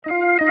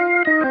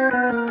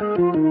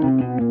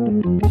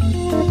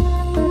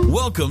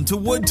Welcome to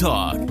Wood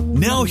Talk.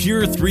 Now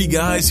here are three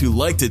guys who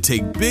like to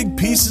take big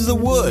pieces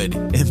of wood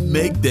and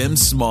make them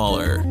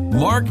smaller.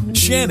 Mark,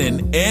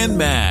 Shannon, and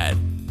Matt.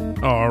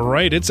 All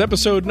right, it's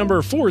episode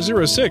number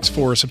 406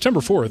 for September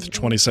 4th,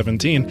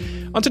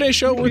 2017. On today's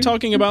show, we're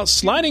talking about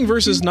sliding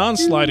versus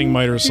non-sliding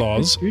miter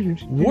saws,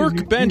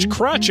 workbench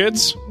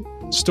crotchets,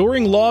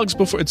 storing logs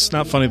before... It's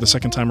not funny the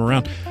second time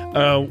around.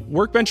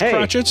 Workbench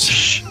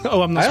crotchets.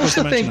 Oh, I'm not supposed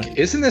to mention that.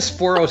 Isn't this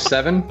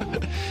 407?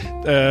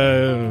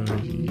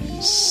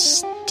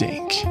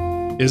 Stink.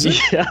 Is it?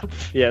 Yeah,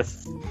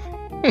 yes.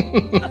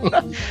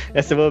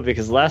 Yes, it will be,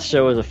 because last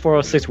show was a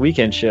 406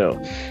 weekend show.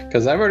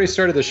 Because I've already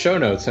started the show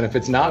notes, and if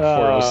it's not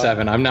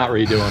 407, I'm not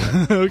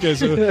redoing it. Okay,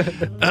 so...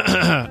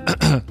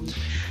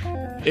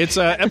 it's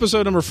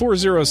episode number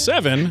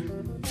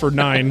 407 for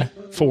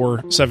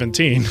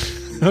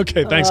 9/4/17.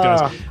 Okay, thanks,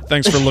 guys.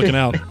 Thanks for looking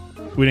out.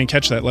 We didn't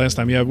catch that last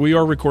time. Yeah, we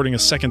are recording a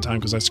second time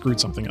because I screwed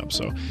something up,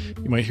 so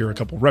you might hear a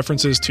couple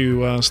references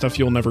to stuff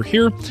you'll never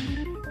hear.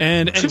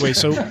 And anyway,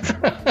 so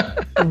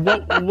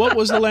what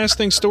was the last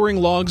thing? Storing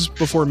logs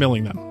before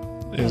milling them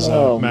is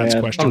Matt's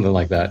question. Something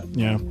like that.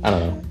 Yeah. I don't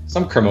know.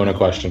 Some Cremona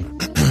question.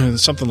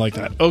 Something like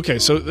that. Okay,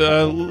 so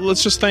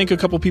let's just thank a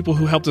couple people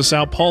who helped us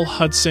out. Paul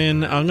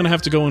Hudson. I'm going to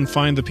have to go and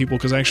find the people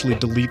because I actually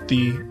delete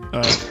the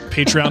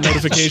Patreon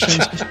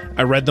notifications.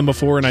 I read them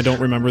before and I don't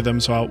remember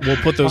them, so we'll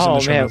put those in the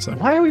show notes.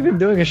 Why are we even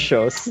doing a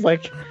show? This is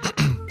like...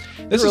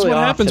 This is what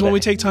happens when we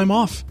take time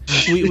off.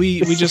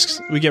 We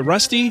get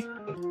rusty.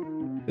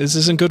 This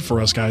isn't good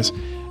for us, guys.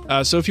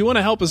 So if you want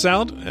to help us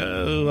out,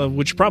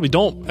 which you probably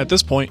don't at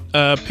this point,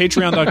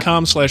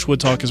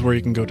 patreon.com/woodtalk is where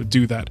you can go to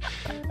do that.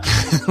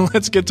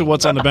 Let's get to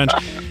what's on the bench.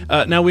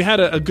 Now, we had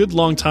a good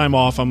long time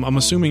off. I'm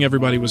assuming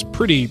everybody was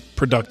pretty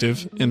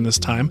productive in this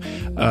time.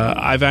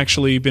 I've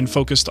actually been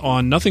focused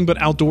on nothing but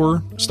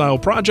outdoor style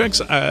projects.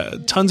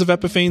 Tons of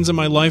Epiphanes in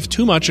my life.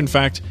 Too much, in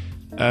fact.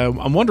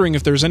 I'm wondering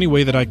if there's any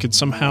way that I could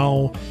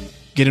somehow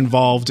get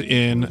involved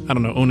in, I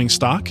don't know, owning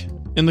stock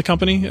in the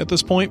company at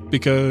this point,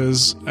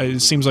 because it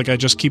seems like I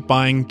just keep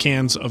buying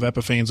cans of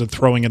Epiphanes and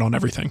throwing it on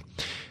everything.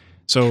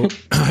 So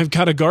I've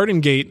got a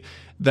garden gate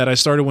that I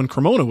started when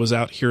Cremona was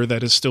out here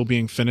that is still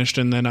being finished,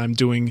 and then I'm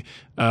doing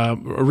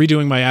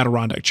redoing my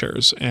Adirondack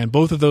chairs, and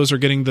both of those are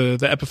getting the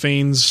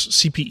Epiphanes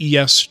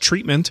CPES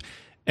treatment,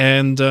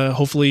 and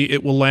hopefully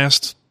it will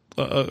last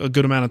a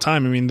good amount of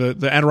time. I mean,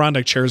 the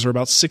Adirondack chairs are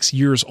about 6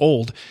 years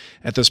old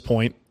at this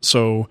point,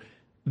 so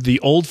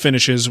the old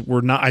finishes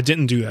were not... I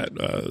didn't do that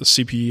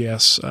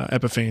CPES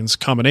Epiphanes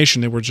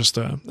combination. They were just,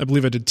 I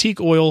believe I did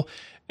teak oil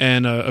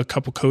and a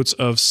couple coats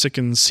of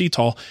Sikken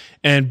Cetal.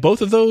 And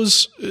both of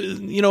those,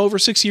 over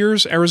 6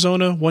 years,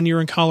 Arizona, 1 year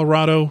in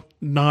Colorado,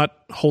 not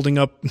holding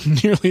up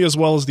nearly as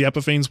well as the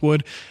Epiphanes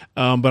would.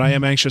 But I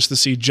am anxious to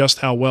see just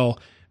how well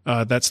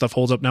that stuff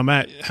holds up. Now,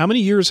 Matt, how many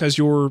years has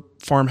your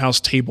farmhouse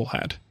table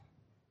had?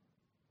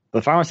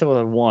 The farmhouse table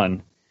had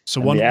one.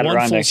 So the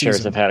Adirondack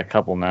chairs have had a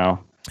couple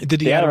now.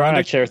 Did the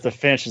Adirondack chairs, the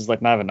finish is like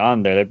not even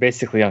on there. They're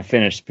basically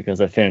unfinished because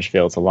the finish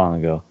failed so long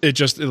ago. It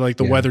just, like,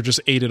 the weather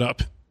just ate it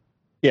up.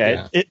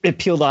 Yeah. It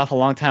peeled off a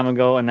long time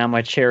ago, and now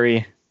my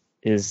cherry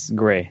is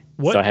gray.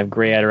 So I have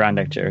gray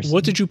Adirondack chairs.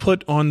 What did you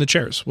put on the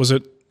chairs? Was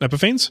it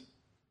Epiphanes?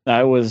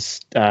 It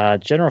was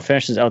General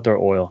Finishes Outdoor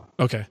Oil.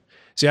 Okay.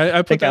 See,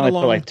 I put that along... I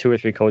along... put like 2 or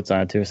 3 coats on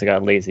it, too, so I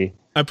got lazy.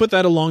 I put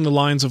that along the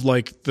lines of,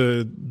 like,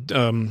 the,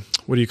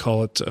 what do you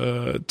call it?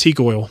 Teak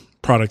oil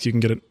product you can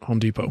get at Home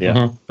Depot.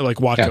 Yeah. Like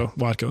Watco. Yeah.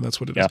 Watco, that's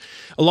what it is.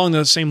 Along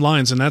the same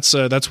lines, and that's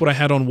what I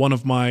had on one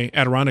of my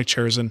Adirondack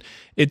chairs, and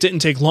it didn't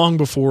take long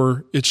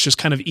before it's just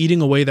kind of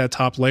eating away that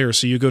top layer.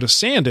 So you go to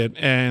sand it,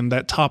 and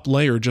that top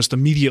layer just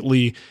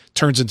immediately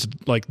turns into,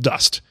 like,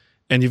 dust.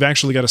 And you've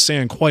actually got to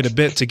sand quite a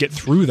bit to get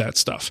through that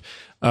stuff.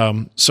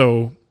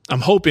 So I'm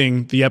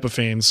hoping the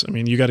Epiphanes, I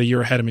mean, you got a year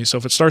ahead of me, so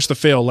if it starts to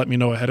fail, let me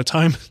know ahead of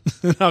time.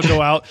 I'll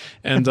go out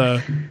and,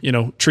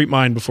 treat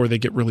mine before they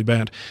get really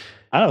bad.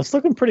 I don't know, it's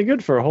looking pretty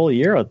good for a whole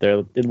year out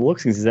there. It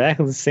looks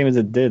exactly the same as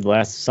it did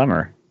last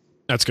summer.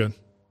 That's good.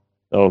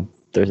 So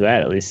there's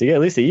that at least. You get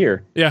at least a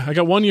year. Yeah, I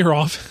got 1 year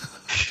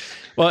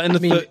off. Well, and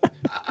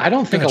I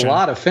don't think a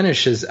lot of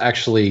finishes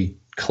actually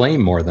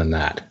claim more than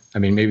that. I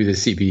mean, maybe the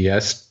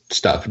CPES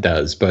stuff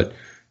does, but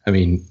I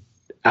mean,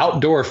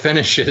 outdoor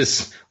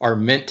finishes are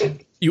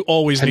meant you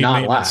always to need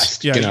not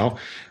last. Yeah,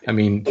 I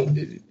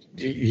mean,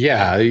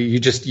 yeah,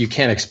 you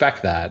can't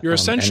expect that. You're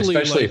essentially,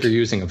 especially if you're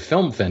using a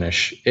film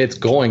finish, it's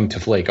going to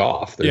flake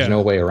off. There's no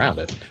way around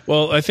it.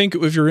 Well, I think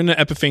if you're in the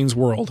Epiphanes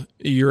world,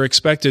 you're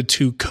expected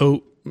to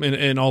coat,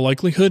 in all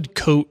likelihood,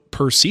 coat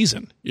per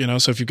season.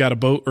 So if you've got a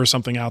boat or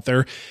something out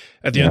there,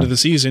 at the end of the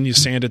season, you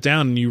sand it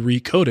down and you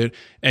recoat it,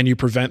 and you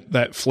prevent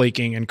that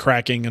flaking and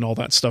cracking and all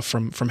that stuff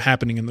from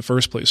happening in the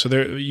first place. So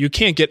you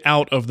can't get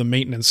out of the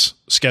maintenance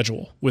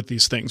schedule with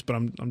these things. But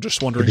I'm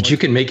just wondering. But you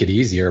can make it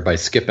easier by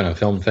skipping a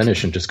film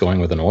finish and just going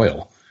with an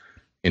oil.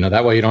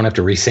 That way you don't have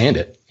to resand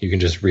it. You can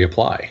just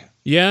reapply.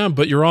 Yeah,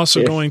 but you're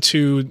also going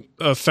to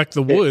affect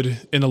the wood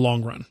in the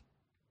long run.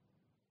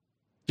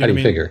 How do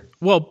you figure?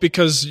 Well,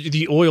 because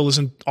the oil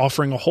isn't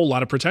offering a whole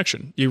lot of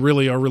protection. You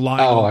really are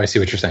relying. Oh, I see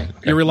what you're saying.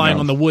 Okay. You're relying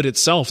on the wood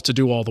itself to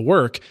do all the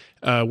work.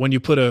 When you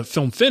put a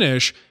film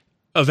finish,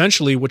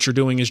 eventually what you're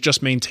doing is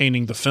just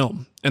maintaining the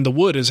film, and the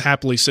wood is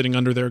happily sitting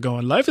under there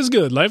going, life is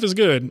good, life is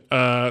good.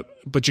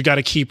 But you got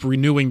to keep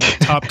renewing the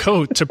top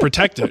coat to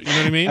protect it. You know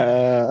what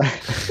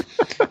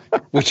I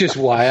mean? Which is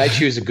why I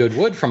choose a good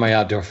wood for my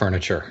outdoor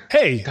furniture.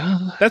 Hey,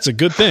 that's a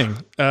good thing.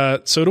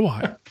 So do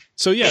I.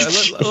 So yeah,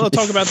 let's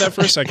talk about that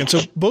for a second. So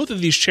both of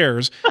these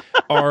chairs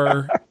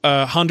are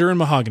Honduran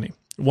mahogany.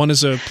 One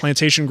is a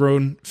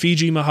plantation-grown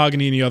Fiji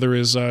mahogany, and the other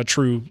is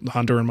true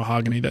Honduran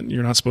mahogany that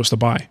you're not supposed to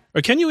buy.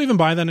 Or can you even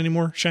buy that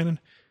anymore, Shannon?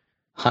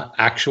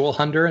 Actual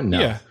Honduran? No.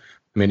 Yeah.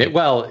 I mean,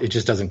 it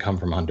just doesn't come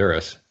from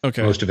Honduras.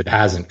 Okay. Most of it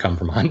hasn't come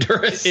from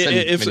Honduras.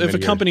 If a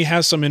company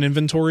has some in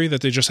inventory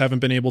that they just haven't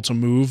been able to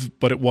move,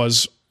 but it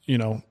was,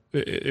 yeah.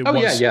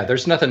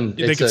 There's nothing.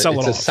 It's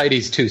a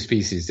CITES 2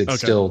 species. It's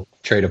still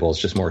tradable. It's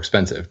just more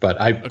expensive. But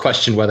I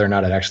question whether or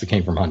not it actually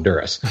came from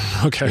Honduras.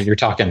 Okay. I mean, you're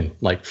talking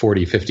like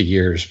 40, 50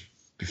 years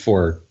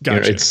before.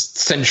 Gotcha. It's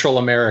Central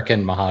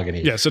American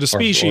mahogany. Yeah. So the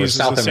species is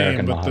South the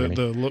same, but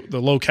the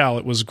locale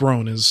it was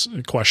grown is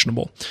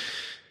questionable.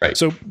 Right.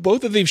 So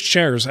both of these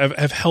chairs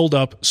have held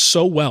up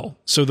so well.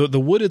 So the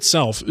wood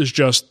itself is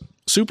just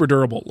super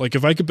durable. Like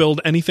if I could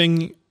build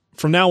anything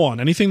from now on,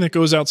 anything that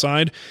goes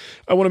outside,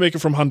 I want to make it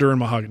from Honduran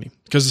mahogany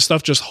because the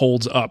stuff just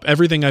holds up.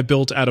 Everything I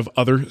built out of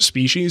other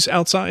species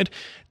outside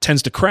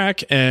tends to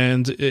crack,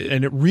 and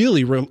it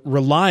really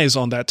relies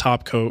on that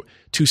top coat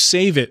to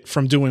save it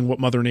from doing what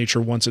Mother Nature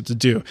wants it to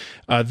do.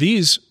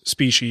 These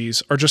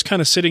species are just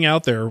kind of sitting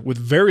out there with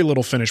very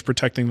little finish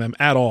protecting them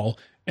at all,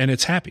 and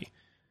it's happy.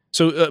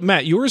 So,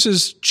 Matt, yours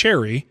is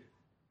cherry.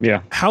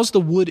 Yeah. How's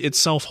the wood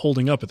itself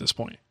holding up at this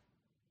point?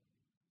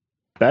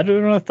 Better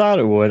than I thought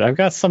it would. I've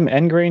got some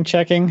end grain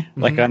checking,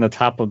 like on the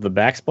top of the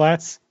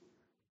backsplats,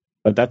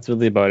 but that's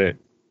really about it.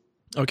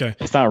 Okay.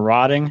 It's not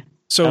rotting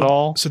at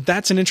all. So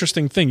that's an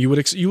interesting thing.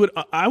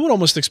 I would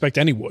almost expect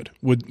any wood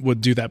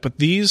would do that. But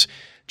these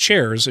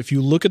chairs, if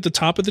you look at the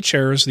top of the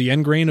chairs, the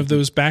end grain of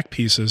those back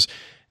pieces,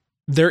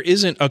 there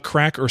isn't a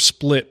crack or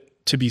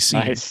split to be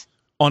seen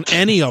on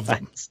any of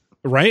them.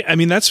 Right? I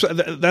mean, that's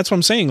what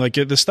I'm saying. Like,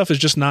 this stuff is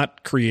just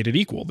not created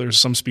equal. There's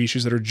some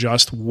species that are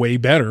just way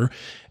better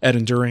at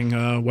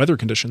enduring weather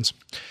conditions.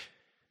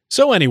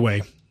 So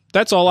anyway,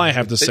 that's all I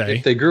have to say.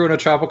 If they grew in a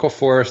tropical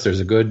forest, there's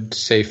a good,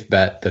 safe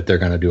bet that they're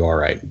going to do all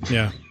right.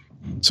 Yeah.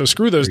 So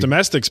screw those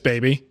domestics,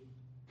 baby.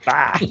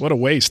 What a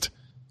waste.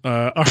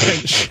 All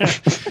right,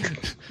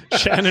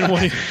 Shannon, what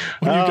do you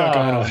got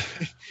going on?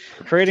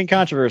 Creating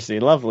controversy.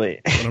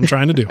 Lovely. What I'm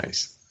trying to do.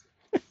 Nice.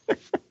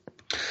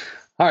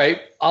 All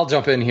right, I'll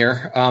jump in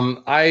here.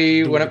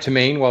 I went up to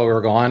Maine while we were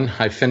gone.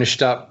 I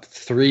finished up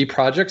 3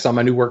 projects on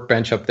my new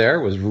workbench up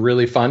there. It was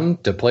really fun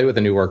to play with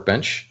a new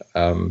workbench,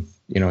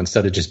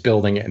 instead of just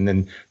building it and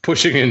then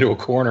pushing it into a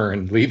corner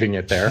and leaving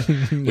it there,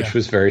 which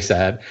was very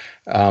sad.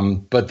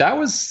 But that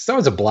was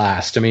a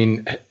blast. I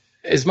mean,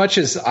 as much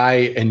as I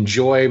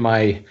enjoy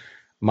my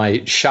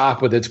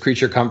shop with its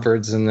creature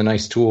comforts and the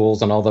nice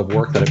tools and all the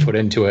work that I put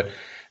into it,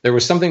 there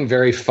was something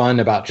very fun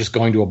about just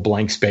going to a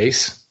blank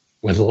space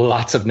with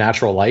lots of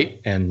natural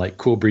light and like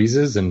cool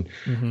breezes and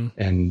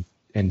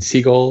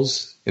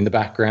seagulls in the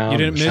background. You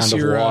didn't miss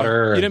your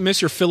water. You didn't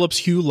miss your Philips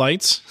Hue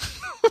lights.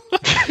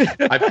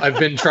 I've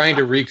been trying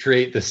to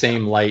recreate the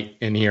same light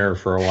in here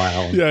for a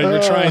while. Yeah,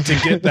 you're trying to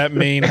get that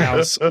main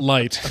house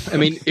light. I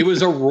mean, it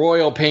was a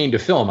royal pain to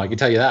film. I can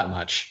tell you that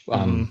much.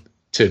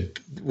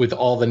 With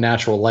all the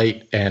natural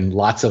light and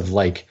lots of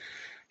like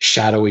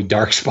shadowy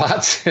dark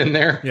spots in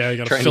there. Yeah, you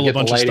got to fill a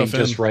bunch of stuff in.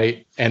 Just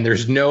right, and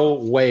there's no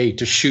way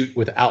to shoot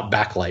without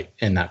backlight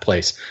in that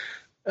place.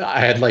 I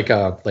had like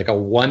a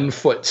 1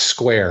 foot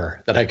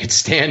square that I could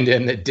stand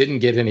in that didn't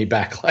get any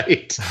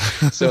backlight.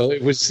 So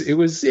it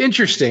was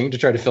interesting to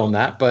try to film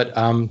that. But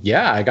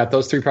I got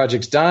those 3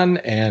 projects done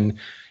and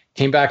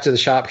came back to the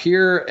shop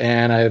here,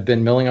 and I've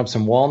been milling up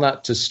some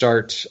walnut to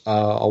start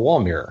a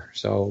wall mirror.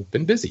 So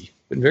been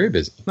very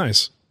busy.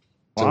 Nice.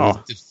 So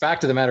wow. The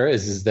fact of the matter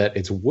is that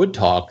it's wood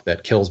talk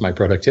that kills my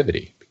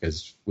productivity,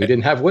 because we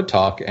didn't have wood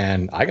talk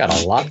and I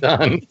got a lot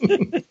done.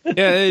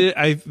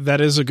 Yeah, that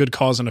is a good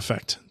cause and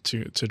effect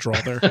to draw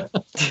there.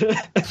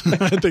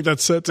 I think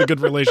that's a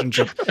good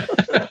relationship.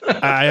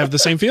 I have the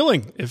same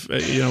feeling. If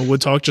wood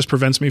talk just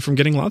prevents me from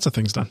getting lots of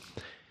things done.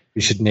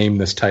 We should name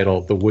this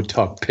title the Wood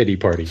Talk Pity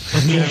Party.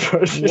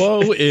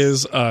 Woe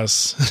is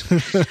us.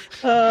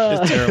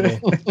 It's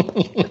terrible.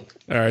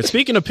 All right.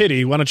 Speaking of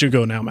pity, why don't you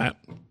go now, Matt?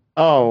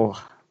 Oh,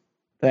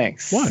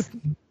 thanks. What?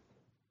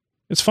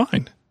 It's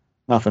fine.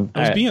 Nothing.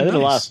 I did a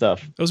lot of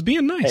stuff. I was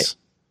being nice.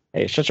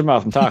 Hey, shut your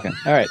mouth. I'm talking.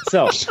 All right.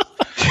 So.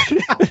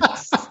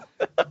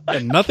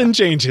 And nothing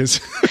changes.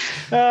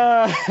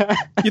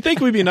 You think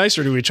we'd be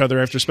nicer to each other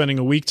after spending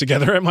a week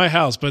together at my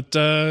house, but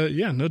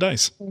no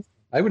dice.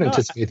 I would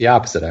anticipate the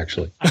opposite,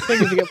 actually. I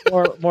think if you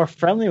get more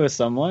friendly with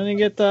someone, you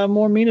get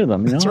more mean to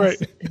them. That's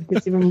right. It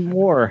gets even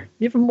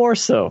more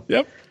so.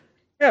 Yep.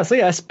 Yeah.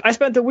 So I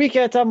spent the week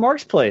at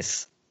Mark's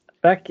place.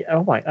 Back,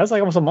 that was like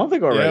almost a month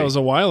ago already. Yeah, it was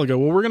a while ago.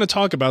 Well, we're going to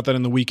talk about that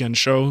in the weekend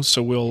show.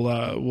 So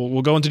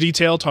we'll go into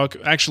detail, talk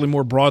actually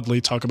more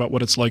broadly, talk about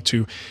what it's like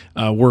to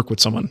work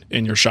with someone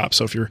in your shop.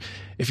 So if you're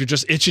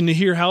just itching to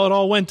hear how it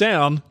all went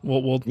down,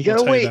 we'll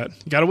tell you that.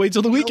 You got to wait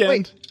till the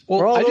weekend.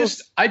 Well, I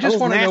just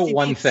want to know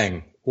one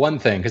thing,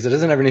 because it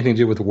doesn't have anything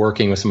to do with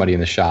working with somebody in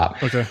the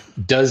shop. Okay.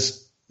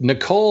 Does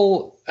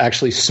Nicole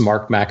actually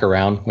smark Mac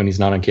around when he's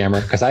not on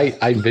camera? Because I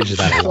envision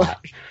that a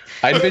lot.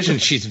 I envision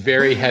she's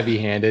very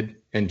heavy-handed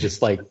and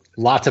just like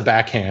lots of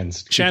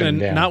backhands. Shannon,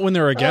 not when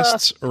there are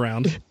guests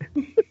around.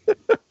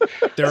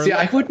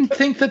 I wouldn't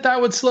think that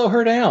would slow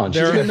her down.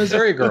 She's a good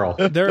Missouri girl.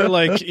 There are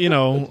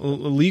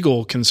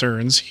legal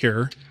concerns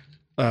here.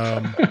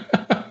 Yeah,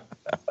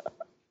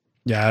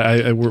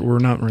 we're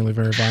not really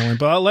very violent,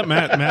 but I'll let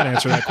Matt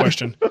answer that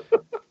question.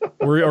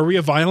 Are we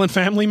a violent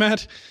family,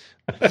 Matt?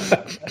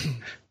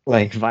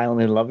 Like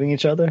violently loving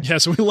each other?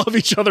 Yes, we love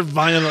each other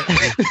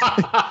violently.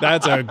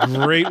 That's a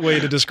great way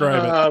to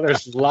describe it.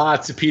 There's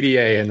lots of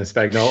PDA in the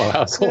Spagnuolo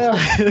household.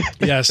 Yeah.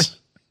 Yes.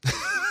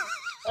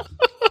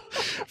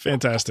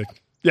 Fantastic.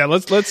 Yeah,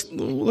 let's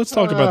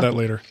talk about that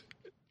later.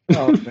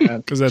 Oh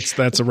man, because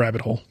that's a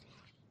rabbit hole.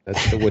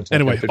 That's the woods.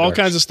 Anyway, all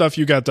kinds of stuff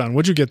you got done.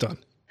 What'd you get done?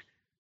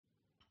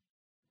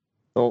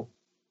 So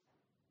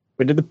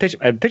we did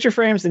the picture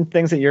frames and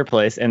things at your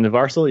place, and the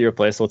Varsal at your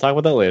place. So we'll talk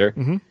about that later.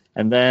 Mm-hmm.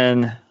 And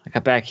then I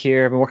got back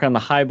here. I've been working on the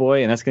High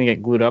Boy, and that's going to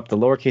get glued up. The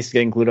lowercase is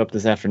getting glued up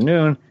this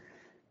afternoon.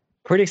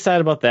 Pretty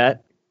excited about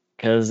that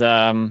because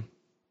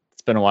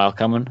it's been a while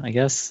coming, I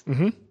guess.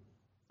 Mm-hmm. At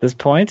this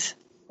point,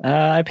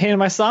 I painted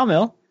my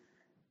sawmill.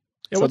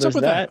 Yeah, what's up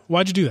with that?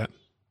 Why'd you do that?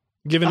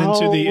 Given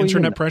into the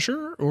internet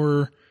pressure,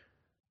 or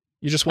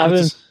you just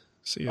wanted to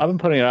see it? I've been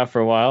putting it off for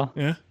a while.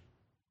 Yeah.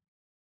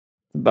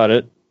 About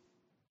it.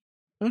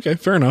 Okay,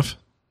 fair enough.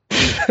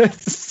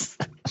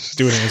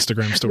 Do an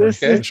Instagram story.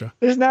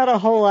 There's not a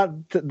whole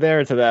lot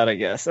there to that, I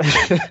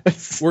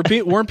guess.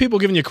 Weren't people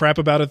giving you crap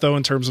about it though,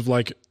 in terms of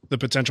like the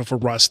potential for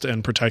rust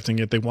and protecting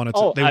it? They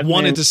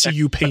wanted to see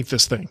you paint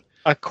this thing.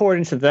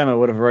 According to them, it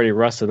would have already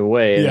rusted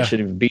away, and it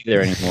shouldn't even be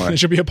there anymore. It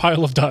should be a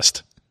pile of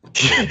dust.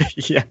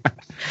 Yeah.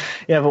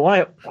 But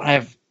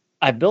when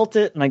I built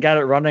it and I got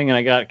it running and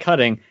I got it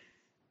cutting,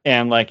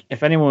 and like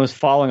if anyone was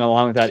following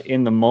along with that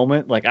in the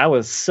moment, like I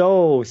was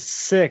so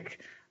sick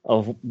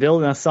of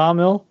building a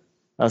sawmill.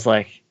 I was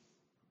like,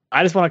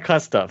 I just want to cut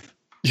stuff.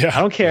 Yeah.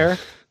 I don't care.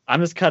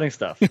 I'm just cutting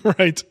stuff.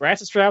 Right.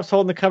 Ratchet straps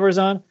holding the covers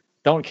on.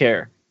 Don't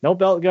care. No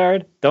belt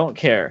guard. Don't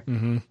care.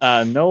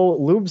 Mm-hmm. No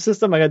lube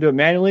system. I got to do it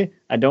manually.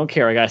 I don't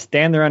care. I got to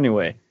stand there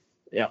anyway.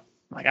 Yeah.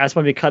 Like I just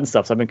want to be cutting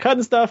stuff. So I've been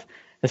cutting stuff.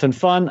 It's been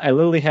fun. I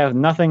literally have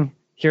nothing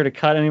here to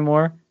cut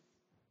anymore.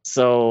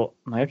 So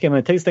I'm like, okay, I'm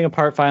going to take this thing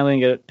apart finally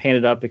and get it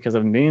painted up because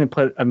I've been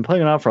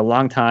putting it out for a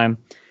long time.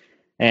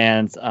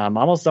 And I'm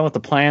almost done with the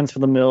plans for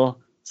the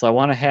mill. So I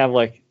want to have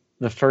like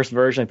the first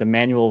version, like the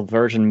manual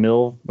version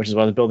mill, which is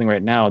what I was building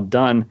right now,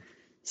 done,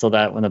 so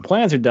that when the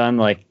plans are done,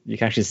 like you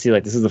can actually see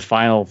like this is the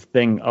final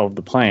thing of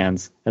the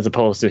plans, as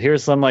opposed to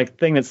here's some like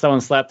thing that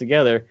someone slapped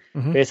together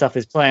based off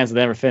these plans that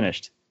they never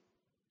finished.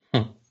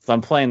 So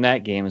I'm playing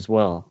that game as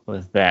well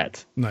with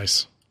that.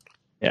 Nice.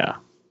 Yeah.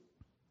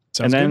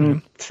 Sounds and then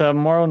good,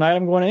 tomorrow night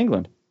I'm going to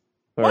England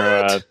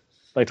for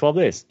like 12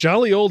 days.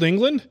 Jolly old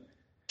England.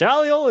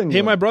 Jolly old England.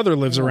 Hey, my brother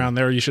lives around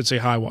there. You should say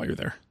hi while you're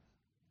there.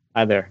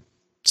 Hi there.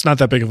 It's not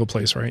that big of a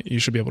place, right? You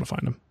should be able to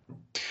find him.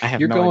 I have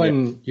You're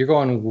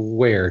going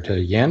where? To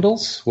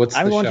Yandles? What's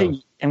the show?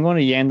 I'm going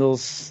to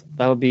Yandles.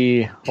 That would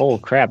be, oh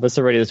crap, that's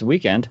already this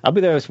weekend. I'll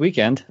be there this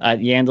weekend at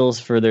Yandles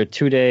for their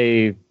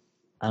 2-day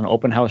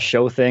open house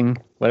show thing,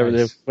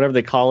 whatever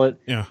they call it.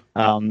 Yeah.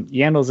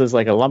 Yandles is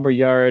like a lumber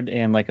yard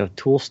and like a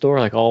tool store,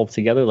 like all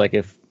together. Like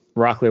if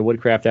Rockler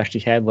Woodcraft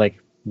actually had like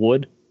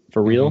wood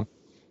for real,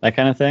 that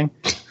kind of thing.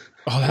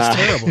 Oh, that's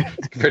terrible.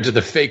 Compared to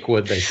the fake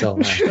wood they sell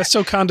now. That's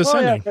so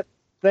condescending. Well, yeah,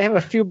 they have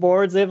a few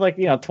boards. They have like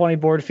 20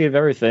 board feet of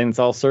everything. It's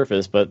all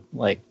surface, but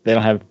like they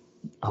don't have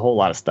a whole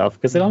lot of stuff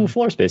because they don't have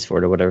floor space for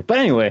it or whatever. But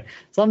anyway,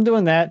 so I'm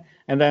doing that,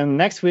 and then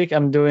next week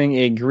I'm doing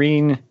a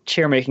green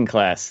chair making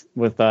class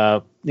with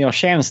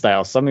Shannon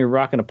style. So I'm gonna be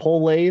rocking a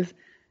pole lathe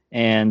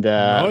and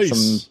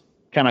some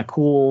kind of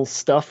cool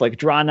stuff like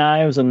draw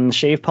knives and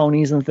shave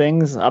ponies and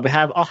things. I'll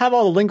have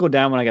all the lingo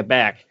down when I get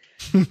back.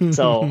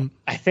 So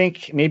I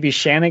think maybe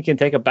Shannon can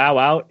take a bow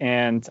out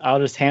and I'll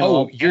just handle.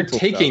 Oh, you're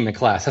taking the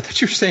class. I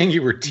thought you were saying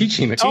you were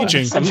teaching the class.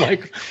 Teaching. I'm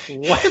like,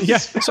 what? Yeah.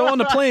 So on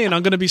the plane,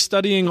 I'm going to be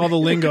studying all the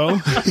lingo.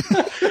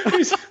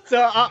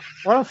 So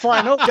when I'm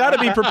flying over, got to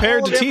be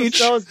prepared to teach.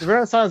 The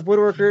Renaissance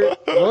woodworker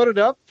loaded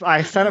up.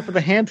 I signed up for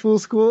the hand tool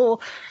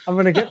school. I'm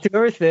going to get through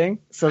everything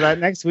so that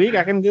next week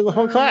I can do the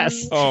whole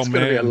class. Oh, it's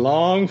going to be a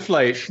long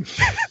flight.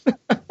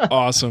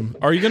 Awesome.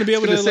 Are you going to be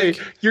able to say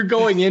you're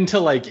going into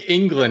like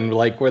England,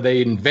 like where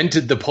they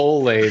invented the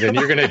pole lathe, and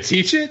you're going to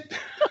teach it?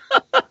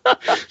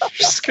 There's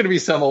just going to be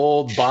some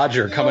old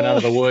bodger coming out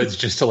of the woods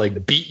just to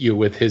like beat you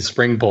with his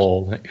spring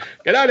pole. Like,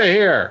 get out of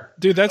here,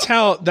 dude. That's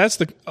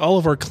all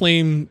of our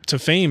claim to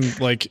fame.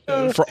 Like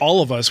for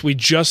all of us, we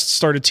just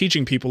started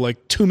teaching people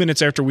like 2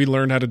 minutes after we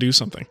learned how to do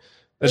something.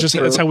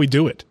 That's how we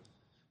do it.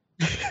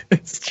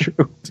 It's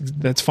true.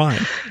 That's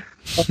fine.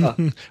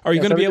 Are you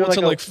going to be able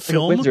to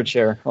film? Windsor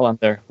chair. Hold on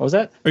there. What was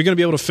that? Are you going to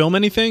be able to film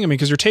anything? I mean,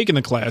 because you're taking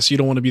the class, you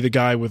don't want to be the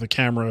guy with a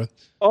camera.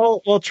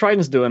 Oh, well,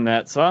 Triton's doing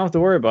that, so I don't have to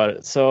worry about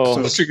it.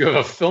 So you go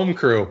a film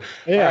crew.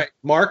 Yeah. All right,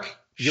 Mark,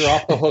 you're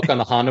off the hook on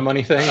the Honda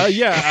money thing.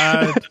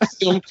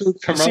 Film crew.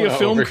 See a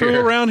film crew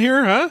around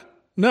here, huh?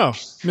 No,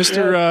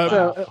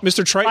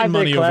 Mr. Triton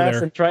money over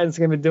there. And Triton's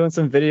going to be doing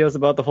some videos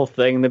about the whole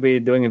thing. And they'll be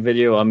doing a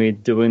video on me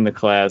doing the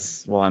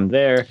class while I'm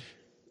there.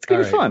 It's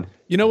going to be fun.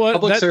 You know what?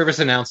 Public service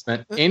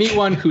announcement.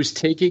 Anyone who's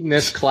taking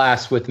this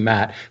class with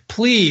Matt,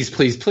 please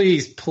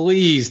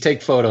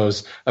take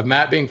photos of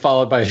Matt being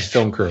followed by his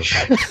film crew.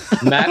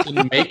 Matt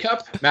in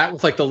makeup, Matt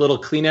with like the little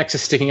Kleenexes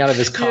sticking out of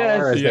his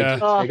collar as they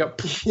take makeup.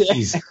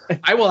 Please.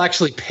 I will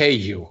actually pay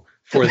you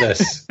for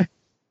this.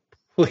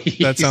 Please.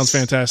 That sounds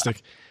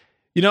fantastic.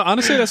 You know,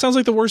 honestly, that sounds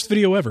like the worst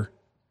video ever.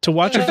 To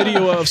watch a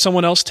video of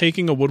someone else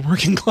taking a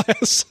woodworking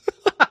class.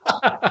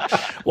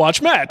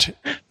 Watch Matt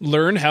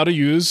learn how to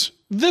use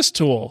this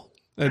tool.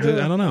 I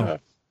don't know.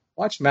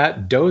 Watch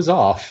Matt doze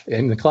off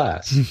in the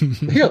class.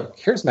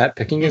 Here's Matt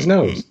picking his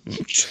nose.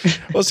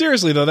 Well,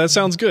 seriously though, that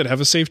sounds good.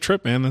 Have a safe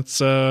trip, man. That's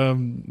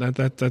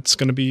that's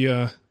going to be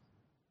it's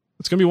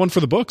going to be one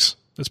for the books.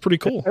 That's pretty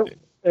cool.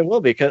 It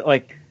will be, because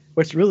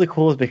what's really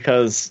cool is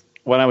because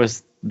when I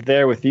was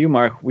there with you,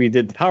 Mark, we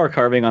did power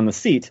carving on the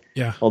seat.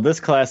 Yeah. Well, this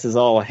class is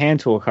all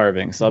hand tool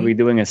carving, so I'll be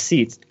doing a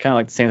seat, kind of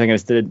like the same thing I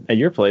just did at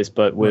your place,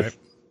 but with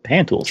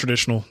hand tools,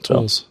 traditional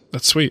tools. So,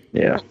 that's sweet.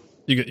 Yeah.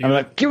 I'm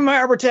like, give me my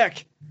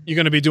Arbortech. You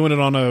going to be doing it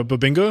on a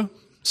Bubinga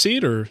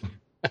seat, or?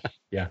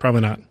 Yeah,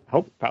 probably not.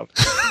 Probably.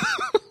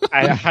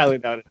 I highly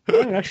doubt it.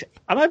 Actually,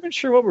 I'm not even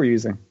sure what we're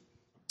using.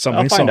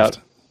 Something soft, out.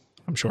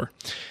 I'm sure.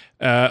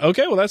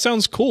 Okay, well, that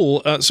sounds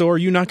cool. So, are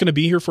you not going to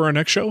be here for our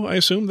next show? I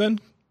assume then.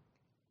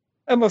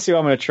 Unless I'm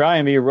going to try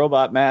and be a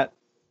robot, Matt.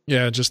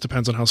 Yeah, it just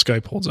depends on how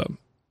Skype holds up.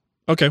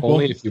 Okay,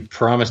 only if you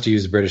promise to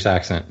use a British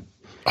accent.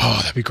 Oh,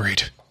 that'd be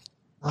great.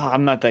 Oh,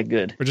 I'm not that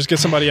good. Or just get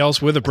somebody else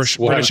with a British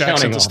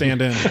accent to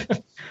stand in.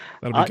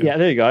 That'll be good. Yeah,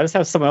 there you go. I just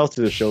have someone else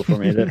do the show for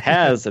me that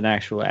has an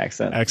actual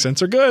accent.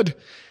 Accents are good.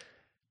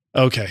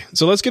 Okay,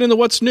 so let's get into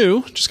what's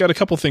new. Just got a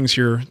couple things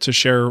here to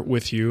share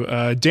with you.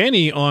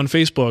 Danny on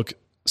Facebook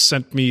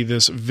sent me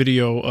this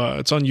video.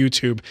 It's on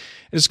YouTube.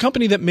 It's a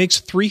company that makes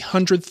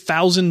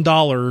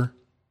 $300,000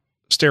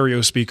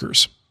 stereo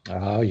speakers.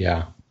 Oh,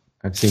 yeah.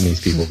 I've seen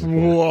these people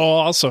before.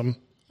 Awesome.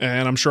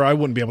 And I'm sure I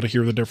wouldn't be able to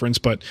hear the difference,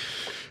 but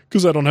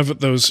because I don't have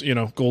those,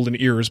 golden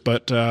ears,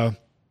 but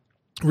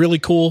really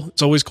cool.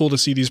 It's always cool to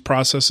see these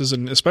processes,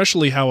 and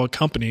especially how a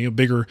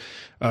bigger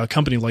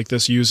company like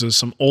this uses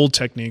some old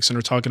techniques and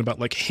are talking about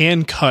like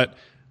hand cut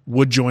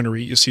wood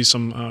joinery. You see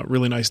some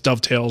really nice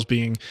dovetails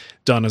being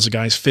done as a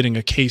guy's fitting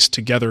a case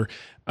together.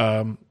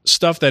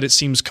 Stuff that it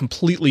seems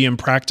completely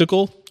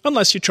impractical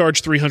unless you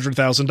charge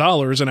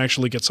 $300,000 and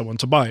actually get someone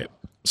to buy it.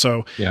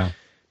 So yeah,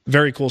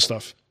 very cool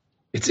stuff.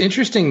 It's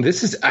interesting.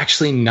 This is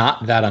actually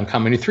not that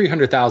uncommon.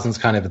 300,000 is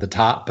kind of at the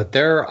top, but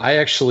I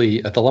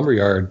actually, at the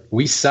lumberyard,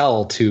 we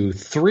sell to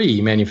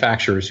 3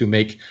 manufacturers who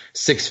make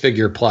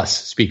 6-figure plus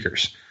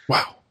speakers.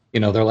 Wow.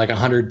 They're like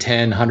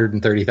 $110,000,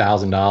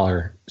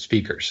 $130,000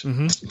 speakers.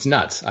 Mm-hmm. It's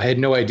nuts. I had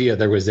no idea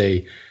there was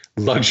a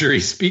luxury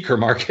speaker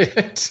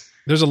market.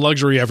 There's a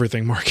luxury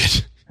everything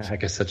market. I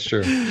guess that's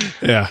true.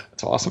 Yeah.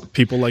 That's awesome.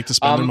 People like to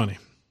spend their money.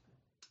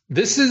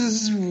 This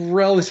is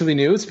relatively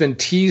new. It's been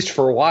teased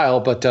for a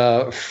while, but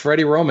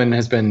Freddie Roman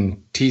has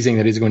been teasing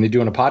that he's going to do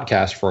on a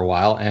podcast for a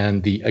while.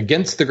 And the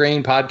Against the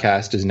Grain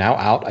podcast is now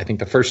out. I think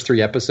the first 3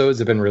 episodes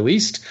have been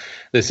released.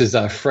 This is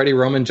Freddie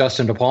Roman,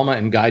 Justin De Palma,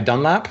 and Guy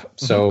Dunlap.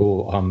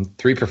 So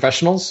 3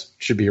 professionals.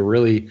 Should be a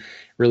really,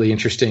 really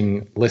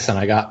interesting listen.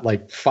 I got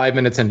like 5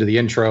 minutes into the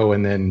intro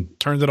and then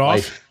turned it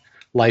off.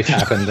 Life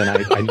happened, and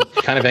I'm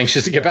kind of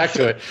anxious to get back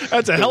to it.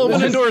 That's a hell of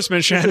an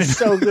endorsement, Shannon. This is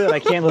so good. I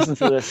can't listen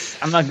to this.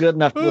 I'm not good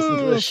enough to listen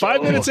to this show.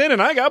 5 minutes in,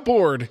 and I got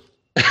bored.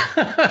 All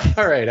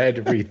right, I had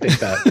to rethink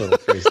that little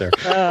phrase there.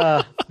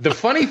 The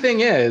funny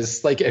thing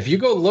is, like, if you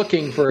go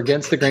looking for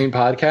Against the Grain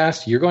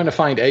podcast, you're going to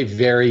find a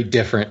very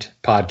different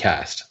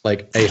podcast,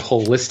 like a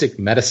holistic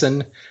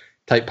medicine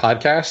type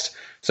podcast.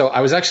 So I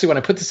was actually, when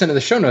I put this into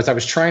the show notes, I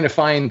was trying to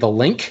find the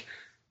link.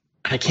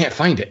 I can't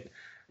find it.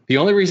 The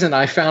only reason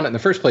I found it in the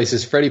first place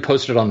is Freddie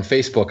posted it on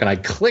Facebook, and I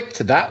clicked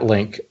that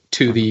link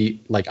to the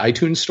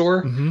iTunes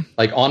store,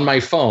 on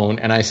my phone,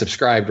 and I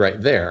subscribed right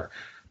there.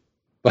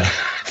 But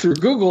through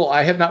Google,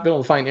 I have not been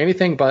able to find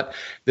anything but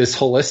this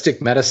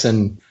holistic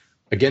medicine,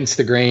 Against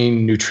the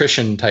Grain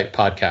nutrition type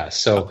podcast.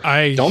 So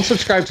don't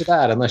subscribe to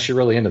that unless you're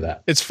really into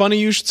that. It's funny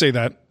you should say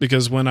that,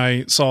 because when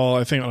I saw,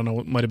 I don't know,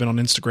 it might have been on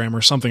Instagram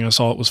or something, I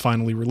saw it was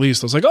finally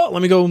released. I was like, oh,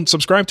 let me go and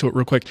subscribe to it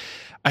real quick.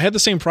 I had the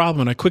same problem,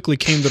 and I quickly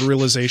came to the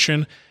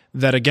realization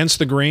that Against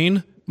the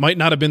Grain might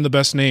not have been the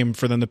best name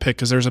for them to pick,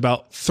 because there's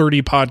about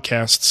 30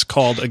 podcasts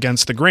called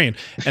Against the Grain.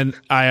 And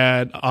I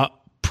had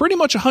pretty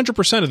much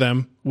 100% of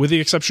them, with the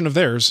exception of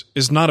theirs,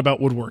 is not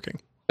about woodworking.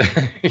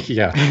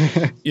 Yeah.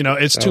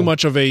 It's too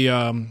much of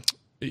a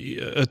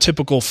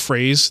typical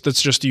phrase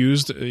that's just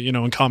used,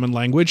 in common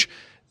language.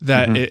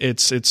 that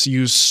it's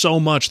used so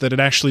much that it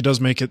actually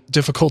does make it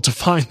difficult to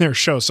find their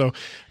show. So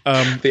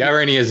the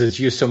irony is it's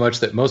used so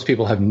much that most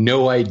people have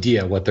no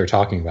idea what they're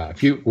talking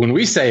about. When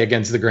we say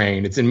Against the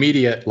Grain, it's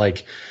immediate,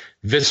 like,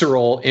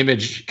 visceral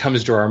image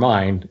comes to our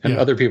mind, and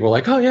other people are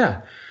like, oh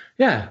yeah,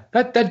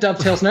 that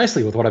dovetails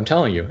nicely with what I'm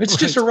telling you. It's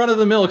just a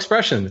run-of-the-mill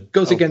expression that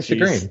goes against the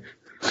grain.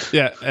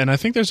 Yeah, and I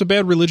think there's a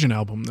Bad Religion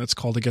album that's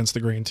called Against the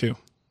Grain too.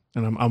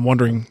 And I'm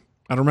wondering,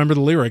 I don't remember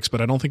the lyrics,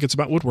 but I don't think it's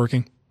about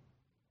woodworking.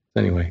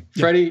 Anyway,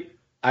 Freddie,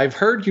 I've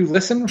heard you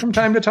listen from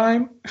time to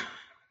time.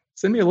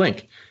 Send me a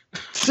link.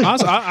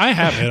 I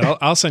have it.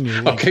 I'll send you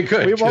a link. Okay,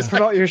 good. We won't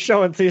promote your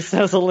show until you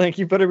send us a link.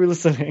 You better be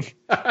listening.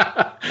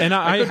 And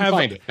I couldn't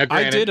find it. Now,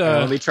 granted,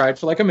 I only tried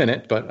for like a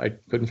minute, but I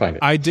couldn't find it.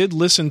 I did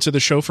listen to the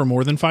show for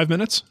more than 5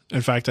 minutes.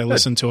 In fact, I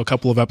listened to a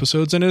couple of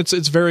episodes, and it's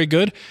very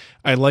good.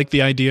 I like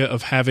the idea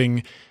of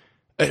having.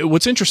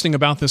 What's interesting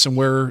about this and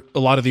where a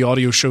lot of the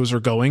audio shows are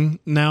going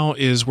now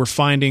is we're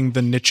finding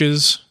the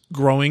niches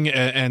growing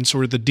and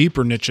sort of the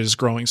deeper niches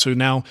growing. So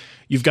now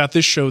you've got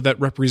this show that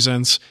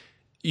represents,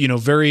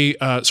 very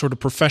sort of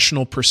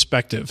professional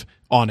perspective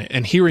on it,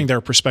 and hearing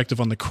their perspective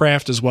on the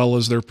craft as well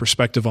as their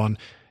perspective on,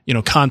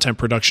 content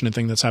production and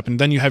thing that's happened.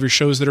 Then you have your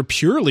shows that are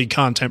purely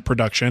content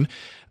production.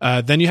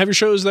 Then you have your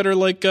shows that are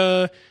like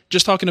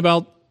just talking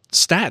about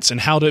stats and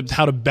how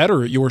to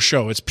better your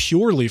show. It's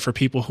purely for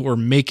people who are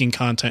making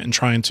content and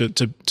trying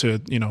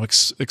to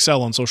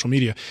excel on social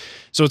media.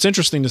 So it's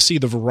interesting to see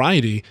the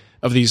variety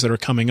of these that are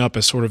coming up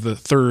as sort of the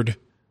third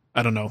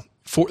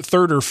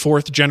or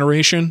fourth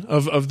generation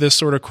of this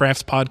sort of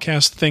craft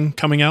podcast thing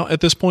coming out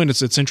at this point.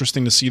 It's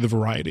interesting to see the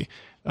variety.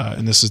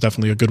 And this is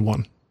definitely a good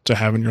one to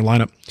have in your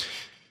lineup.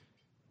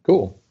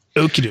 Cool.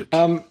 Okie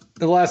doke.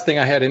 The last thing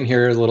I had in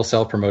here is a little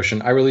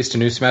self-promotion. I released a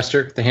new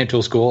semester, the Hand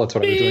Tool School. That's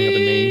what I was doing up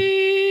in Maine.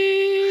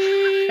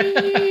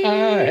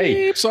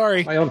 Hey,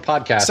 sorry. My own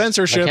podcast.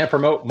 Censorship. I can't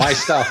promote my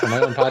stuff on my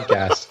own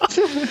podcast.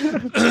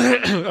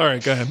 All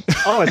right, go ahead.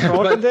 Oh, it's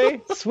promotion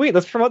day? Sweet.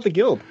 Let's promote the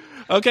guild.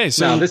 Okay,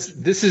 so now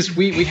this is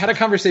we had a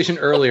conversation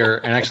earlier,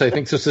 and actually I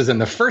think this was in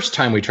the first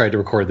time we tried to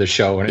record this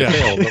show and it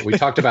failed. But we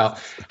talked about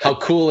how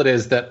cool it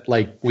is that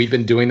like we've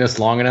been doing this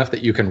long enough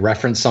that you can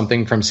reference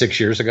something from 6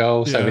 years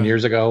ago, 7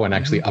 years ago, and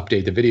actually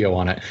update the video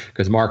on it.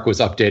 Because Mark was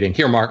updating.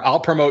 Here, Mark,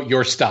 I'll promote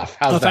your stuff.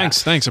 How's that?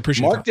 Thanks,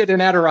 appreciate Mark that. did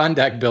an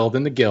Adirondack build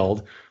in the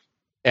guild.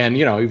 And,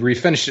 he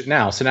refinished it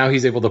now. So now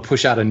he's able to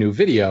push out a new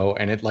video,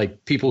 and it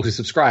like people who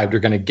subscribed are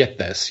going to get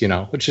this,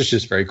 which is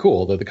just very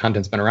cool, though the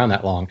content's been around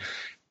that long.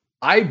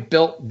 I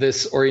built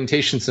this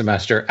orientation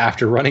semester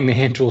after running the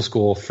Hand Tool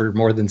School for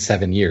more than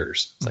 7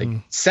 years. It's like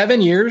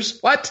 7 years?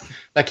 What?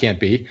 That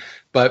can't be.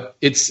 But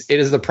it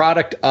is the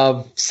product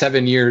of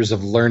 7 years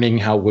of learning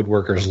how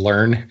woodworkers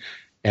learn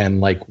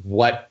and like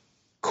what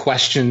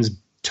questions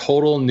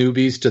total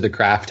newbies to the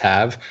craft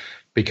have.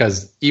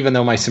 Because even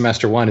though my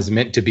semester one is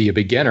meant to be a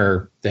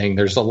beginner thing,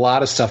 there's a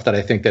lot of stuff that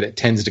I think that it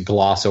tends to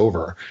gloss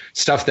over.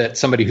 Stuff that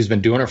somebody who's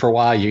been doing it for a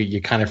while,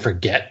 you kind of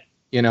forget,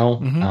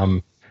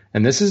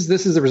 and this is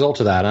the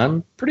result of that.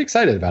 I'm pretty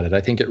excited about it.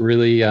 I think it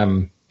really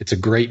it's a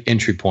great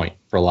entry point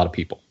for a lot of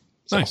people.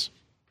 So, nice.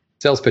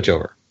 Sales pitch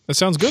over. That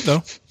sounds good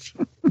though.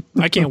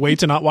 I can't wait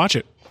to not watch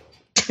it.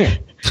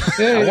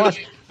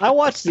 I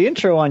watched the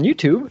intro on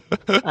YouTube.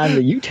 On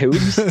the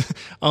YouTubes.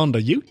 On the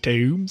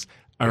YouTubes.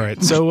 All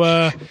right.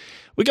 So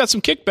we got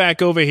some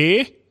kickback over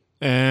here.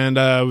 And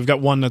we've got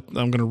one that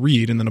I'm going to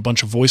read and then a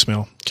bunch of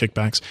voicemail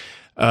kickbacks.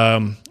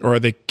 Or are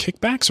they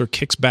kickbacks or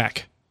kicks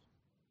back?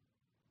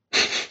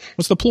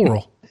 What's the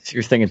plural?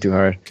 You're thinking too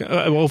hard.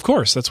 Well, of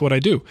course. That's what I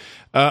do.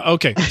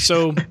 Okay.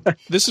 So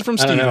this is from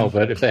Steven. I don't know,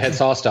 but if they had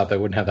saw stop, they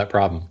wouldn't have that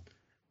problem.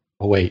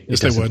 Oh, wait.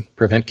 Yes, they would.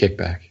 Prevent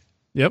kickback.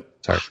 Yep.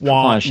 Sorry.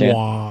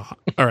 Wah.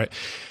 All right.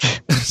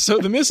 So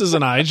the missus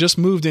and I just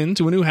moved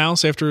into a new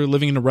house after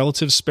living in a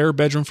relative's spare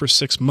bedroom for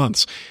 6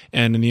 months.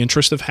 And in the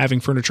interest of having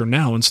furniture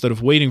now, instead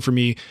of waiting for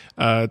me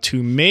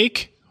to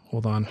make...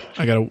 Hold on.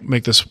 I got to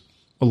make this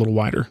a little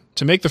wider.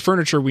 To make the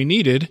furniture we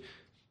needed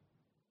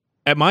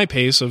at my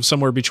pace of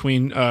somewhere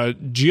between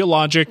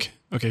geologic...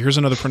 Okay, here's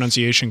another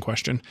pronunciation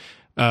question.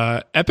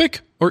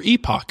 Epic or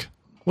epoch?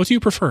 What do you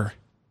prefer?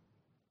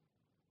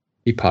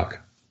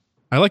 Epoch.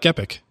 I like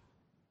epic.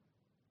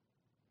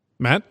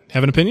 Matt,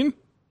 have an opinion?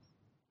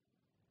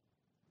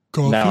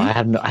 Coffee?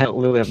 No, I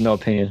literally have no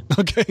opinion.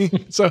 Okay.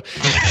 So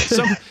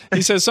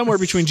he says somewhere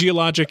between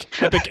geologic,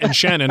 epic, and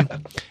Shannon,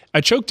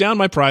 I choked down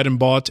my pride and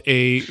bought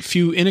a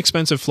few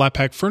inexpensive flat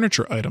pack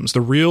furniture items,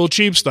 the real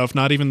cheap stuff,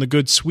 not even the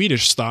good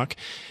Swedish stock.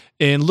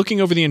 And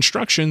looking over the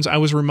instructions, I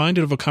was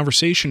reminded of a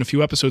conversation a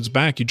few episodes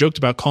back. You joked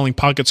about calling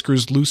pocket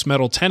screws loose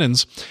metal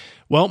tenons.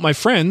 Well, my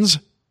friends,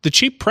 the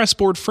cheap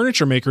pressboard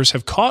furniture makers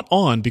have caught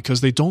on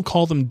because they don't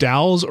call them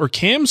dowels or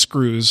cam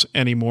screws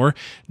anymore.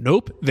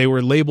 Nope, they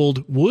were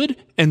labeled wood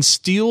and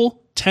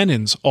steel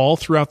tenons all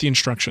throughout the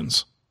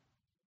instructions.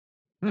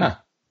 Huh.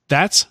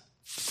 That's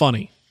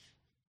funny.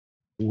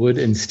 Wood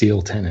and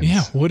steel tenons.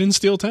 Yeah, wood and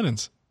steel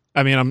tenons.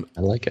 I mean,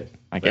 I like it.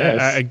 I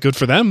guess. Good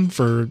for them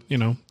for,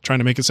 trying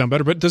to make it sound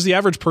better. But does the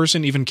average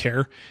person even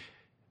care?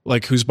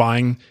 Like who's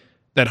buying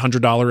that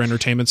 $100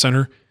 entertainment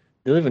center?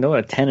 they don't even know what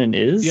a tenon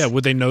is? Yeah,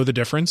 would they know the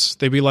difference?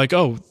 They'd be like,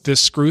 oh,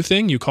 this screw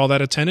thing, you call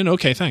that a tenon?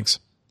 Okay, thanks.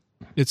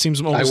 It seems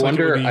almost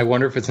I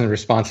wonder if it's in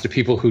response to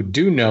people who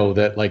do know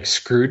that like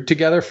screwed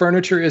together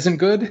furniture isn't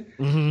good.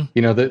 Mm-hmm.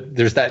 You know,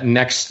 there's that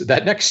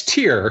next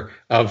tier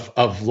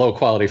of low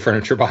quality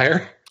furniture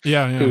buyer.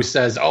 Yeah. Who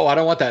says, oh, I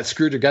don't want that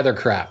screwed together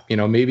crap. You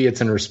know, maybe it's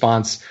in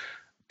response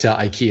to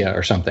IKEA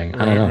or something.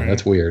 I don't know. Right.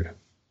 That's weird.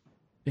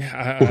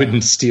 Yeah,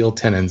 wooden steel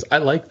tenons. I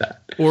like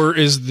that. Or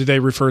do they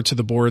refer to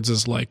the boards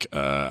as like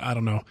I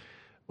don't know,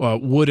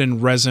 wood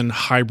and resin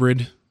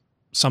hybrid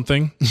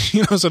something?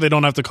 You know, so they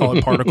don't have to call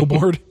it particle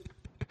board.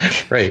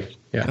 Right.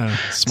 Yeah.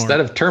 Instead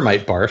of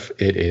termite barf,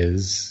 it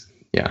is.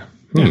 Yeah.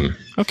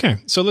 Okay.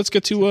 So let's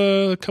get to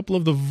a couple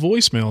of the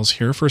voicemails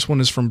here. First one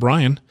is from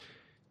Brian.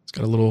 He's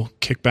got a little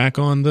kickback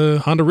on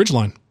the Honda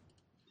Ridgeline.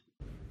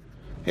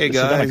 Hey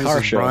guys,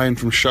 this is Brian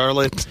from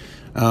Charlotte.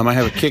 I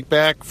have a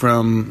kickback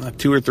from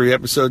 2 or 3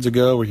 episodes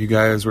ago where you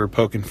guys were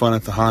poking fun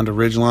at the Honda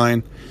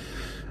Ridgeline.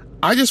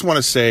 I just want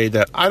to say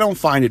that I don't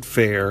find it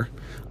fair.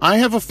 I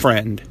have a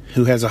friend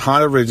who has a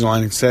Honda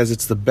Ridgeline and says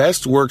it's the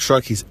best work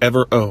truck he's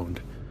ever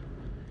owned.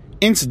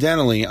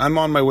 Incidentally, I'm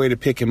on my way to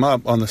pick him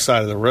up on the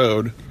side of the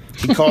road.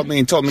 He called me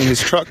and told me his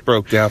truck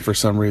broke down for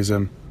some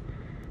reason.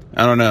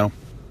 I don't know.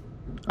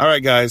 All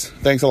right, guys.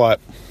 Thanks a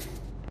lot.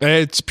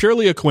 It's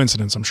purely a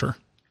coincidence, I'm sure.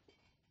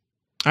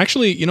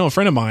 Actually, you know, a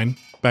friend of mine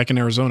back in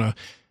Arizona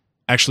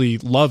actually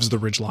loves the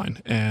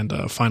Ridgeline and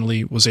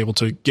finally was able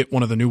to get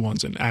one of the new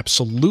ones and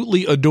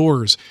absolutely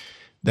adores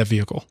that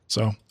vehicle.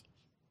 So,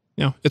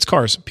 you know, it's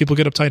cars. People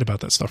get uptight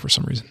about that stuff for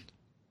some reason.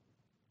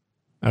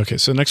 Okay,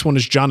 so the next one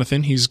is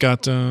Jonathan. He's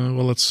got,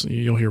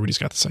 you'll hear what he's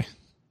got to say.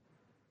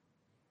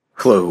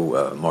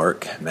 Hello,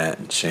 Mark, Matt,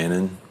 and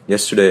Shannon.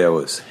 Yesterday I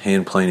was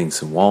hand planing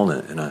some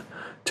walnut and I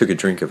took a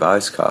drink of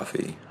iced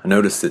coffee. I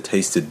noticed it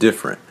tasted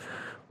different.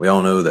 We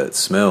all know that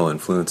smell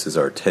influences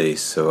our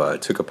taste, so I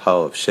took a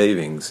pile of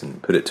shavings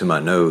and put it to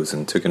my nose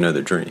and took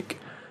another drink.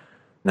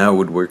 Now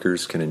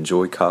woodworkers can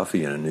enjoy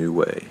coffee in a new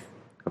way.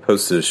 I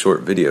posted a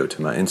short video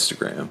to my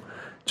Instagram,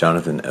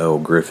 Jonathan L.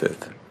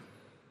 Griffith.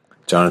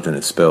 Jonathan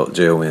is spelled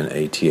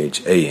Jonathan,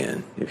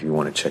 if you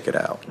want to check it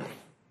out.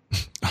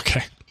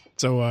 Okay.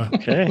 So,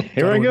 okay,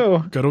 here I go.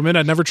 Go to admit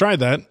I'd never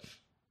tried that.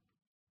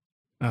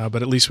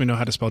 But at least we know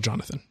how to spell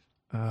Jonathan.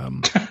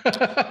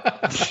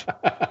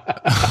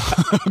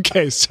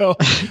 Okay, so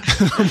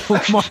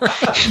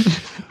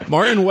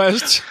Martin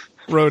West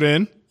wrote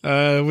in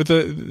with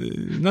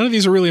none of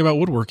these are really about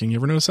woodworking. You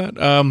ever notice that?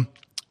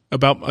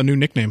 About a new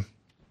nickname.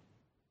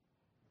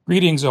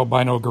 Greetings,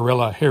 albino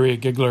gorilla, Harry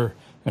Giggler,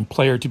 and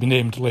player to be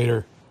named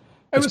later.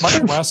 It's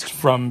Martin West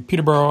from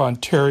Peterborough,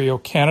 Ontario,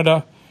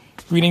 Canada.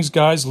 Greetings,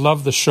 guys.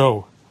 Love the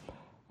show.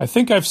 I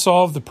think I've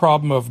solved the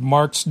problem of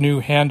Mark's new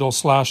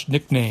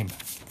handle/nickname.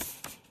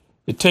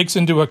 It takes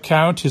into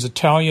account his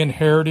Italian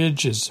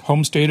heritage, his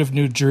home state of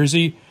New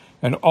Jersey,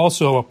 and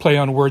also a play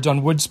on words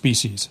on wood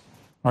species.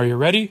 Are you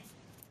ready?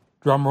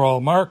 Drum roll,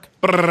 Mark.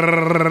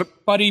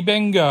 Buddy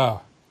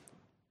Binga.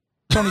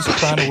 Tony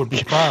Soprano would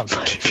be proud.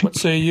 What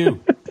say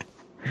you?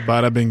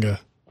 Bada binga.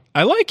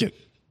 I like it.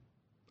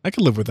 I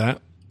could live with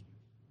that.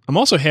 I'm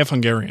also half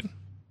Hungarian.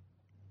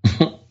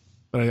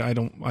 But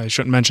I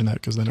shouldn't mention that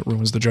because then it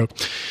ruins the joke.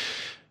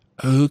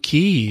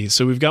 Okay,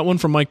 so we've got one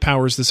from Mike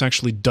Powers. This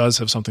actually does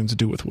have something to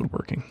do with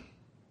woodworking.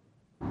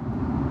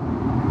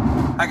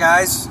 Hi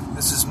guys,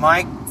 this is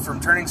Mike from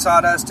Turning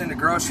Sawdust into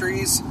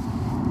Groceries.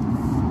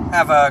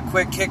 Have a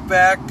quick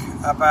kickback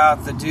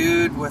about the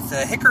dude with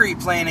the hickory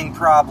planing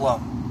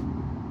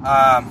problem.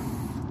 A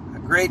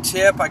great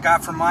tip I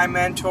got from my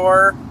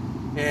mentor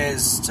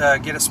is to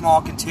get a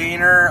small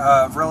container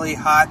of really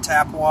hot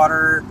tap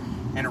water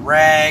and a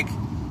rag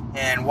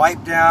and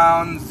wipe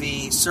down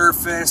the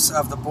surface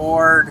of the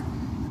board,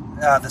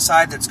 the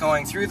side that's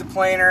going through the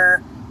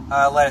planer.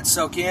 Let it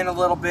soak in a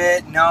little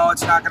bit. No,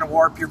 it's not going to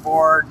warp your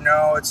board.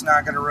 No, it's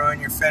not going to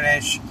ruin your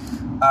finish.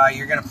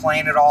 You're going to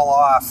plane it all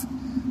off.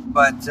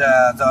 But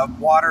the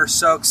water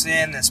soaks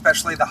in,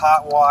 especially the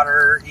hot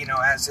water, you know,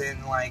 as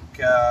in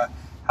like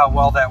how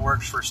well that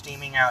works for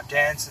steaming out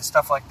dents and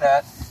stuff like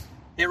that.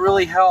 It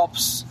really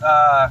helps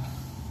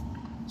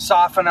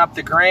soften up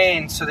the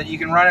grain so that you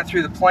can run it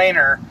through the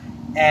planer,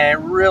 and it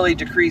really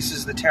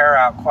decreases the tear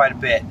out quite a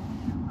bit.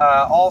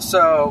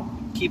 Also,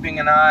 keeping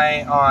an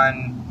eye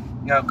on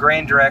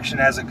grain direction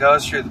as it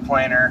goes through the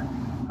planer.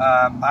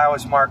 I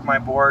always mark my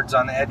boards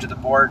on the edge of the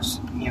boards,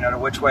 to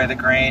which way the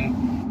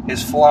grain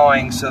is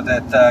flowing so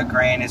that the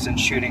grain isn't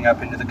shooting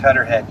up into the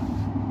cutter head.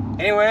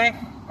 Anyway,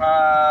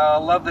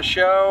 love the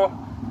show.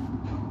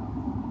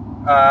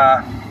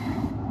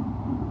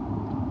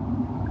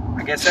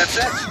 I guess that's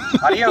it.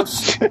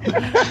 Adios.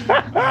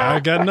 I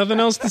got nothing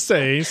else to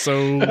say,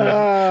 so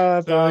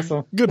that's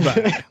awesome.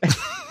 Goodbye.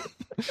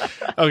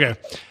 Okay.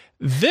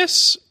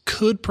 This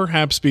could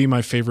perhaps be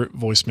my favorite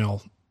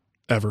voicemail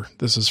ever.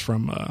 This is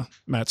from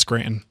Matt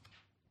Scranton.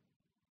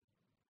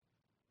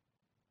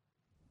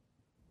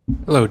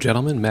 Hello,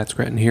 gentlemen. Matt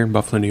Scranton here in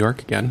Buffalo, New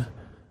York again.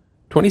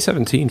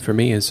 2017 for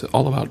me is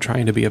all about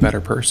trying to be a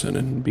better person,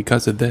 and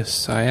because of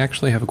this, I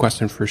actually have a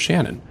question for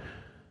Shannon.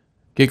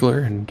 Giggler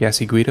and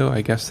Gassy Guido.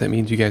 I guess that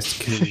means you guys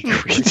can be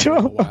for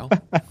a while.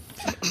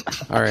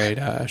 All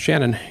right,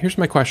 Shannon, here's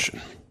my question.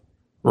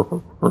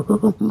 So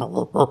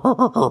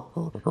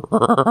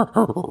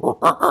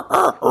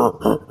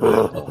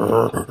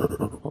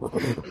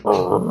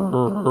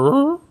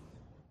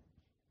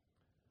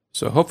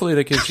hopefully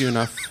that gives you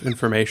enough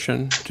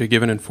information to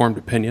give an informed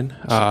opinion.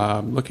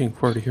 Looking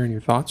forward to hearing your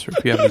thoughts, or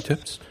if you have any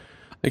tips.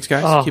 Thanks,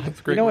 guys. Keep up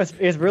the great work.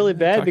 It's really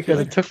bad because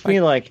it took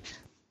me like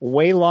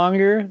way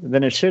longer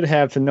than it should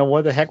have to know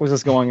what the heck was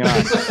this going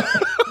on.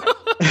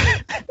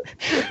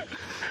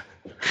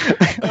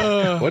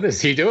 What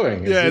is he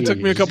doing? It took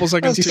me a couple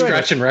seconds. Is he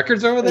scratching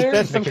records over there?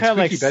 Is that some kind of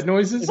like bed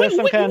noises? Is that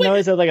some kind of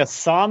noise that like a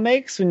saw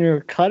makes when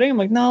you're cutting? I'm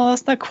like, no,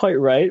 that's not quite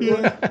right.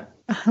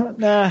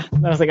 Nah. I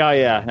was like, oh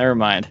yeah, never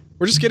mind.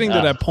 We're just getting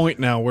to that point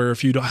now where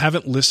if you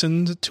haven't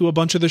listened to a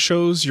bunch of the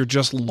shows, you're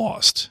just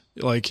lost.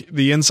 Like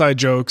the inside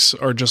jokes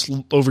are just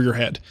over your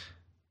head.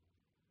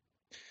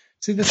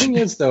 See, the thing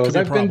is, though, is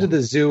I've been to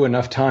the zoo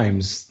enough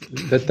times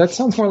that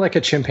sounds more like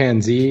a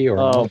chimpanzee or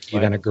a monkey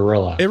than a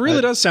gorilla. It really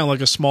does sound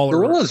like a smaller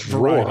gorillas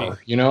variety. Roar.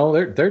 You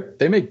know,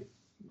 they make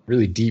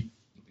really deep.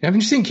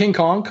 Haven't you seen King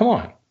Kong? Come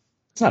on,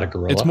 it's not a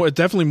gorilla. It's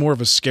definitely more of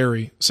a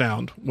scary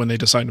sound when they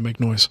decide to make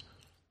noise.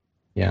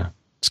 Yeah,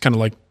 it's kind of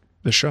like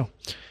this show.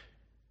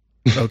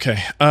 Okay,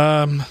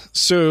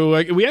 so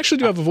we actually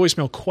do have a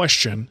voicemail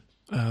question.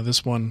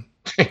 This one,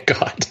 thank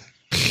God.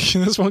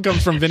 This one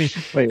comes from Vinny.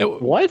 Wait,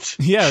 what?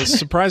 Yeah,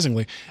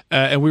 surprisingly.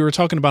 And we were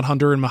talking about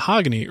Honduran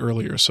mahogany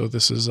earlier, so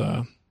this is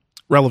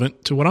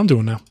relevant to what I'm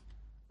doing now.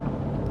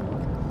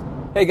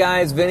 Hey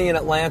guys, Vinny in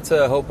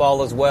Atlanta. Hope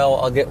all is well.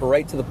 I'll get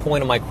right to the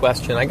point of my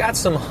question. I got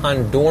some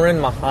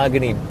Honduran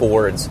mahogany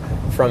boards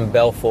from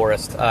Bell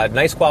Forest.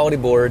 Nice quality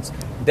boards.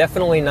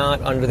 Definitely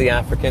not under the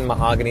African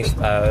mahogany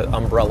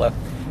umbrella.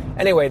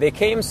 Anyway, they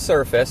came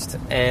surfaced,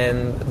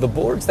 and the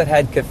boards that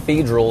had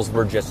cathedrals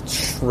were just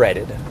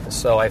shredded.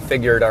 So I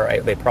figured, all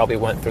right, they probably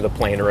went through the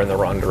planer in the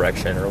wrong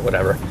direction or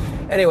whatever.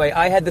 Anyway,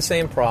 I had the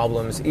same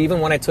problems.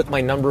 Even when I took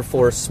my number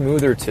 4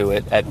 smoother to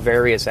it at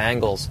various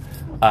angles,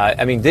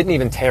 didn't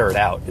even tear it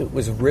out. It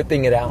was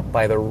ripping it out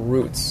by the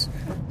roots.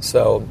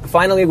 So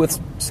finally, with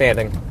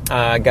sanding,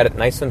 I got it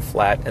nice and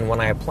flat, and when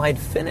I applied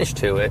finish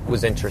to it,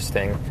 was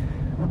interesting.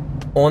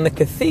 On the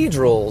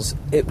cathedrals,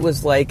 it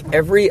was like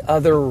every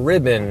other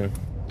ribbon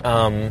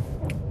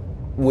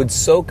would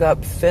soak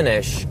up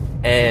finish,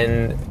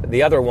 and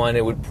the other one,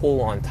 it would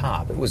pull on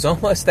top. It was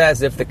almost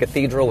as if the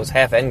cathedral was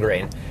half end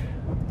grain.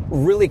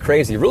 Really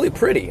crazy, really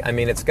pretty. I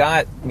mean, it's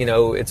got,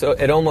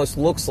 it almost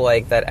looks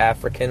like that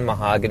African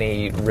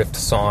mahogany rift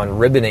sawn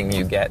ribboning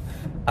you get,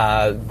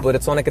 but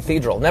it's on a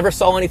cathedral. Never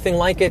saw anything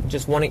like it.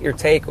 Just wanted your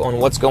take on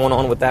what's going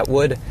on with that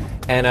wood,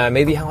 and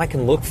maybe how I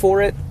can look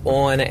for it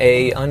on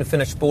a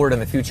unfinished board in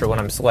the future when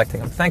I'm selecting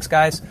them. Thanks,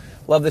 guys.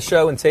 Love the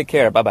show, and take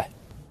care. Bye-bye.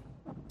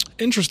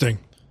 Interesting.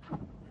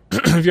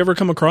 Have you ever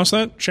come across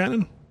that,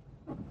 Shannon?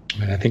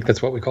 I think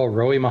that's what we call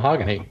Rowie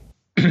mahogany.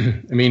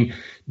 I mean,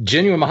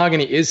 genuine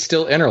mahogany is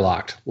still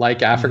interlocked,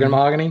 like African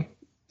mahogany.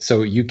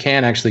 So you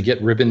can actually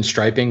get ribbon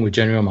striping with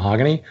genuine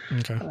mahogany.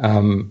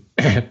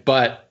 Okay.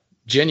 But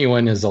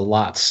genuine is a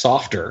lot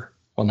softer.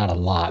 Well, not a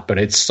lot, but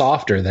it's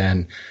softer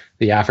than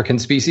the African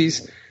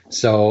species.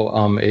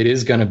 So it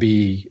is going to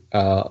be,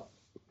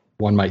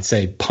 one might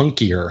say,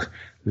 punkier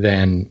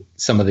than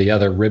some of the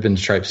other ribbon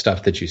stripe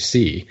stuff that you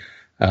see.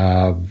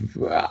 I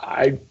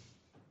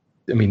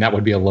mean, that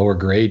would be a lower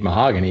grade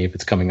mahogany if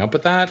it's coming up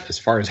with that. As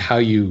far as how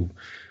you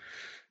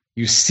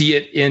see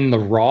it in the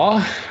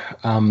raw,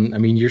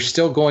 you're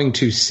still going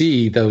to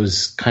see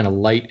those kind of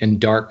light and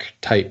dark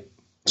type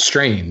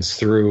strains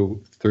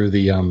through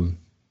the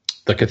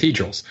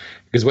cathedrals,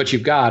 because what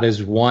you've got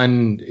is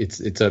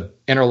it's a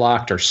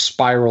interlocked or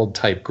spiraled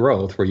type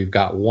growth where you've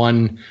got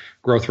one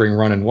growth ring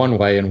running one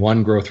way and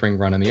one growth ring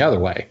running the other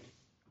way.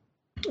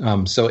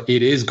 So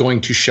it is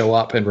going to show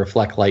up and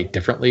reflect light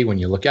differently when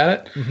you look at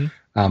it. Mm-hmm.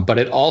 But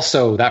it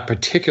also, that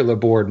particular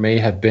board may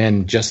have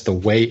been just the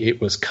way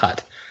it was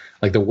cut,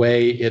 like the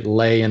way it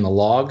lay in the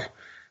log.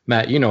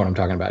 Matt, you know what I'm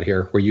talking about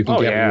here, where you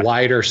can get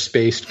wider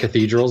spaced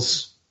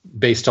cathedrals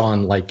based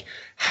on like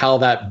how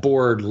that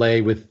board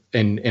lay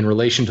in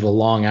relation to the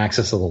long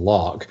axis of the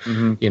log.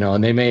 Mm-hmm.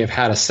 And they may have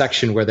had a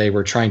section where they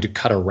were trying to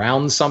cut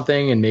around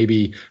something, and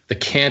maybe the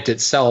cant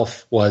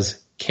itself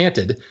was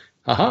canted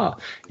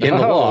in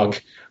the log.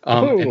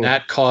 And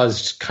that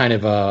caused kind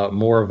of a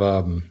more of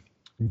a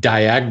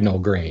diagonal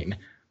grain,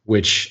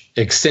 which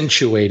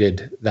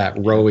accentuated that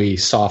rowy,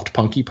 soft,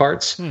 punky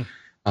parts.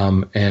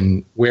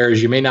 And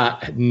whereas you may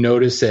not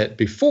notice it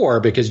before,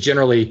 because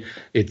generally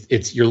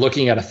it's you're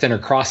looking at a thinner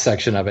cross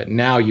section of it.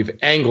 Now you've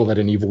angled it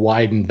and you've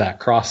widened that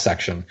cross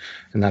section,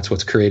 and that's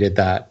what's created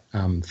that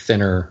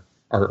thinner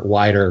or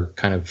wider,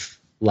 kind of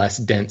less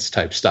dense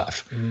type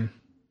stuff.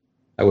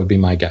 That would be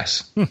my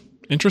guess.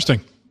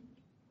 Interesting.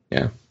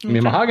 Yeah, I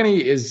mean,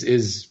 mahogany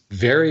is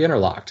very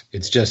interlocked.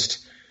 It's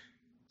just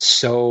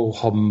so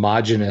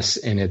homogeneous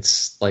in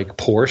its like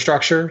pore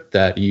structure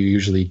that you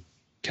usually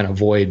can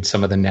avoid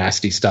some of the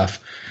nasty stuff.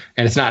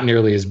 And it's not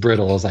nearly as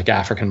brittle as like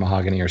African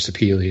mahogany or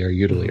sapele or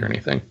Udali or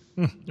anything.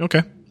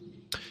 Okay.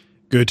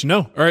 Good to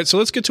know. All right, so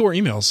let's get to our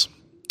emails.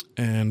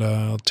 And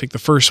I'll take the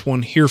first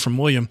one here from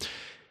William.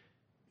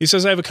 He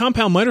says, I have a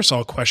compound miter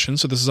saw question,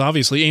 so this is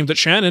obviously aimed at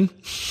Shannon.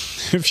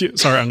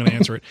 Sorry, I'm going to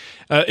answer it.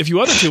 If you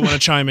other two want to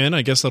chime in,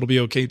 I guess that'll be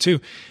okay too.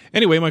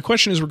 Anyway, my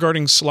question is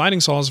regarding sliding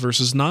saws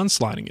versus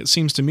non-sliding. It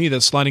seems to me that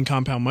sliding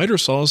compound miter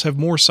saws have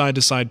more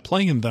side-to-side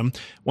play in them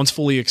once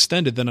fully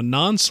extended than a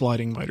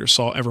non-sliding miter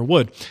saw ever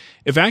would.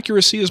 If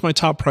accuracy is my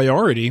top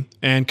priority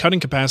and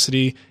cutting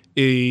capacity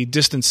a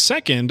distant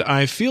second,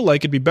 I feel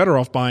like it'd be better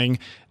off buying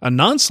a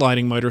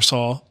non-sliding miter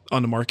saw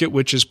on the market,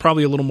 which is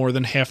probably a little more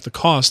than half the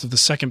cost of the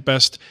second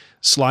best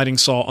sliding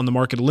saw on the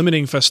market,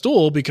 eliminating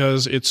Festool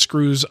because it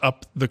screws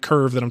up the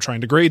curve that I'm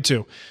trying to grade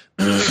to.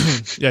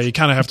 Yeah, you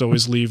kind of have to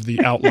always leave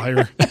the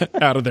outlier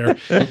out of there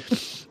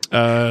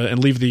and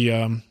leave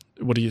the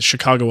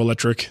Chicago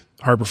Electric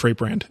Harbor Freight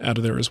brand out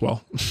of there as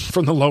well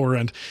from the lower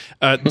end.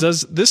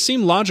 Does this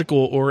seem logical,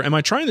 or am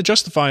I trying to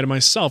justify to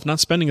myself not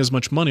spending as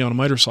much money on a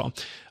miter saw?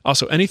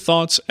 Also, any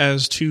thoughts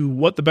as to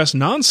what the best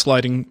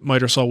non-sliding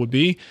miter saw would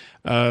be?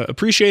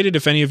 Appreciated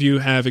if any of you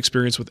have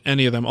experience with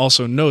any of them.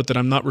 Also, note that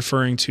I'm not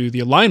referring to the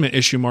alignment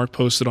issue Mark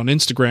posted on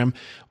Instagram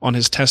on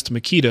his test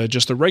Makita,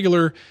 just a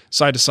regular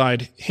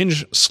side-to-side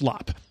hinge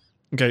slop.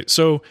 Okay,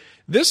 so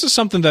this is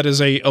something that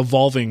is a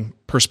evolving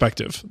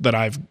perspective that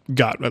I've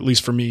got, at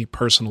least for me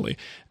personally.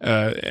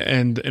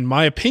 And in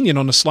my opinion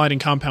on the sliding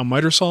compound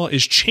miter saw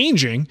is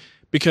changing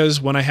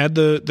because when I had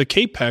the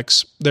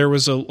Capex, there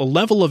was a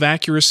level of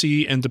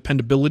accuracy and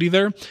dependability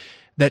there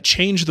that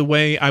changed the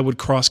way I would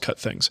cross-cut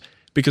things.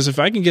 Because if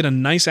I can get a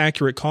nice,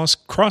 accurate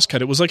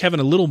cross-cut, it was like having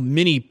a little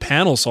mini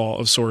panel saw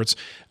of sorts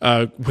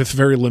with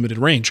very limited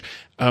range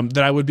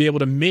that I would be able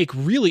to make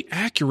really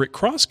accurate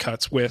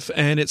cross-cuts with,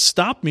 and it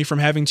stopped me from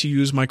having to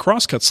use my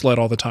cross-cut sled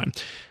all the time.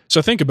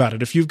 So think about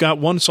it. If you've got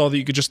one saw that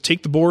you could just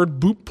take the board,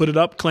 boop, put it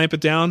up, clamp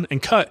it down,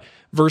 and cut,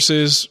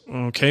 versus,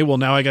 okay, well,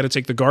 now I got to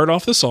take the guard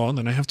off the saw, and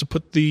then I have to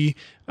put the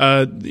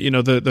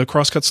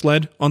cross-cut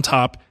sled on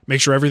top,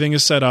 make sure everything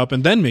is set up,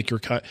 and then make your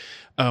cut.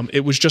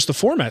 It was just a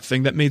format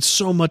thing that made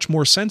so much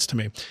more sense to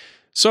me.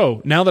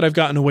 So now that I've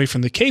gotten away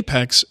from the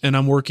Capex and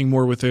I'm working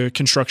more with the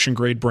construction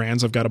grade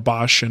brands, I've got a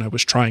Bosch and I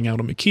was trying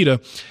out a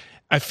Makita,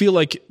 I feel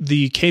like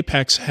the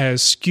Capex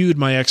has skewed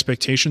my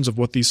expectations of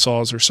what these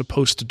saws are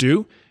supposed to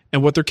do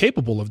and what they're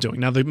capable of doing.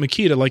 Now, the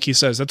Makita, like he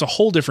says, that's a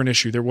whole different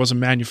issue. There was a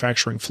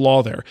manufacturing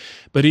flaw there.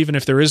 But even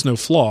if there is no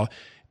flaw,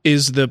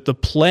 is the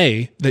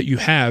play that you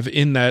have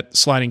in that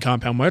sliding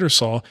compound miter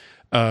saw,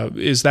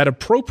 is that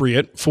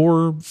appropriate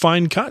for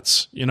fine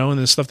cuts, and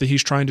the stuff that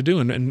he's trying to do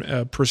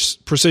and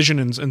precision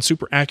and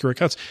super accurate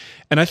cuts?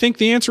 And I think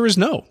the answer is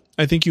no.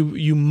 I think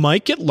you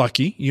might get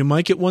lucky. You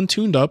might get one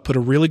tuned up, put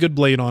a really good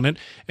blade on it,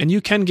 and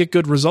you can get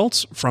good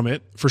results from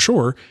it for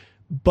sure,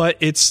 but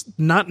it's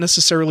not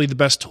necessarily the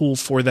best tool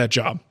for that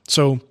job.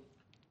 So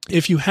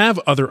if you have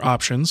other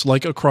options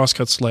like a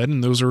crosscut sled,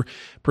 and those are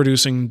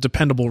producing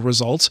dependable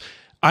results,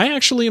 I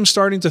actually am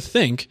starting to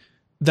think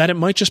that it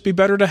might just be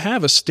better to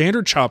have a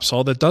standard chop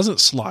saw that doesn't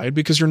slide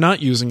because you're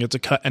not using it to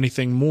cut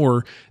anything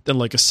more than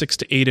like a 6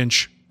 to 8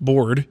 inch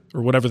board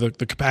or whatever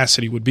the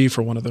capacity would be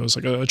for one of those,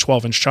 like a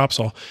 12-inch chop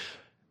saw.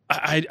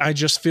 I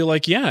just feel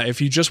like, yeah,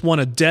 if you just want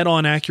a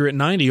dead-on accurate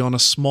 90 on a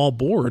small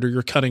board, or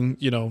you're cutting,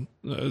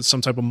 some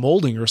type of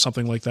molding or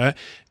something like that,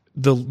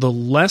 the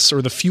less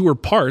or the fewer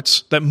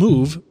parts that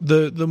move,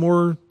 the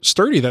more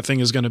sturdy that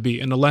thing is going to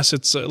be, and the less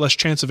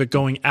chance of it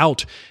going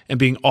out and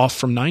being off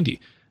from 90.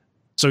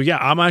 So yeah,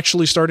 I'm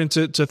actually starting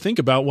to think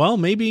about, well,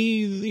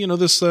 maybe,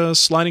 this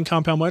sliding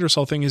compound miter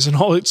saw thing isn't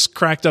all it's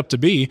cracked up to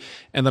be,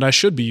 and that I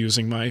should be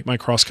using my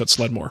crosscut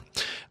sled more.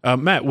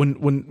 Matt,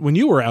 when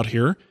you were out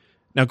here,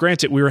 now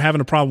granted, we were having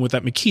a problem with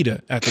that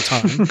Makita at the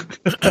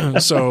time,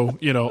 so,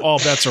 all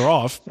bets are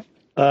off.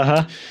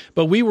 Uh-huh.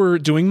 But we were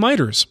doing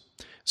miters.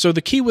 So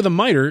the key with a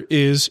miter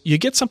is you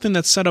get something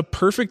that's set up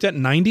perfect at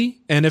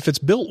 90, and if it's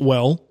built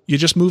well, you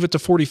just move it to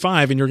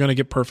 45 and you're going to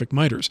get perfect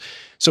miters.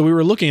 So we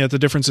were looking at the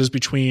differences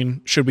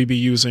between, should we be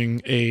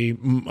using a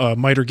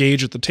miter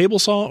gauge at the table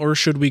saw, or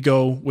should we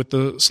go with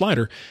the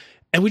slider?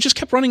 And we just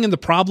kept running into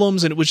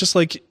problems, and it was just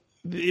like,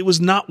 it was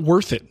not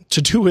worth it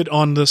to do it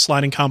on the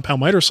sliding compound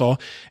miter saw.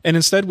 And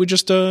instead we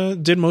just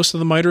did most of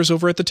the miters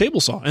over at the table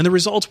saw, and the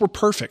results were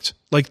perfect,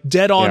 like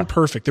dead on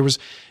perfect. There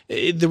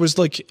was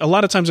like a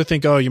lot of times I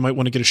think, oh, you might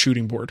want to get a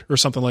shooting board or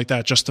something like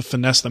that just to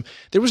finesse them.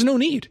 There was no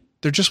need.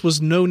 There just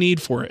was no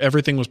need for it.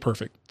 Everything was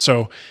perfect.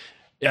 So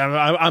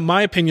yeah,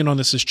 my opinion on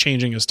this is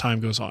changing as time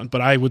goes on,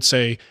 but I would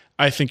say,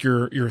 I think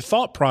your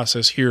thought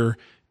process here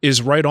is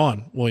right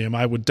on, William.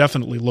 I would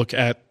definitely look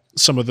at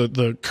some of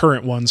the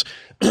current ones.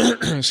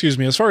 Excuse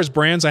me. As far as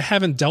brands, I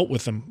haven't dealt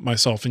with them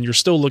myself, and you're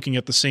still looking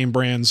at the same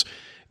brands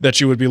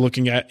that you would be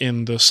looking at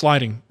in the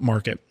sliding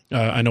market.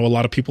 I know a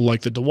lot of people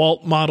like the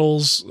DeWalt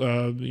models.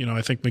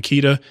 I think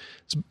Makita,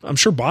 I'm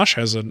sure Bosch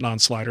has a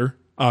non-slider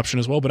option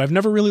as well, but I've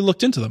never really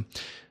looked into them.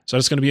 So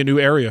it's going to be a new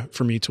area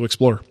for me to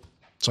explore.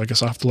 So I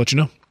guess I'll have to let you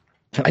know.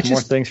 More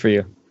things for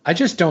you. I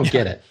just don't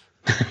get it.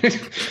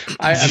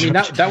 I mean,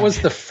 that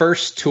was the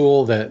first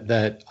tool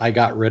that I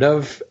got rid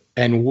of,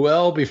 and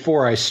well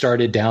before I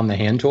started down the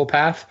hand tool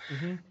path.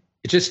 Mm-hmm.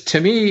 It just, to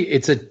me,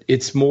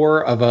 it's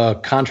more of a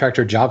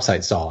contractor job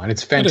site saw, and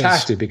it's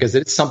fantastic because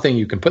it's something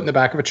you can put in the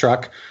back of a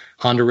truck,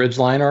 Honda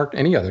Ridgeline or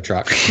any other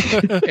truck,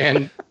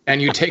 and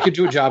you take it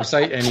to a job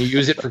site and you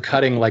use it for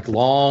cutting like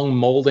long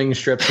molding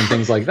strips and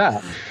things like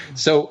that.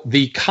 So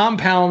the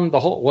compound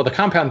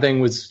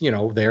thing was,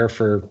 there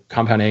for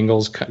compound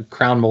angles,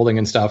 crown molding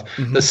and stuff.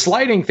 Mm-hmm. The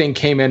sliding thing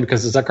came in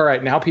because it's like, all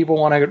right, now people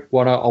want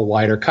a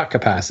wider cut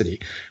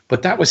capacity,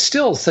 but that was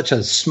still such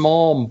a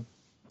small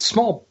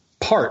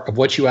part of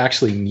what you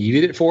actually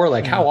needed it for.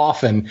 Like, how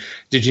often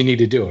did you need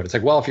to do it? It's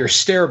like, well, if you're a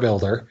stair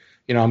builder,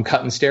 I'm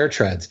cutting stair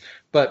treads,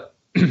 but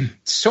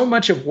so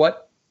much of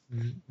what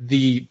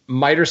the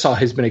miter saw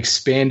has been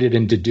expanded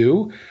into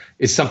do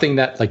is something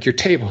that like your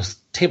table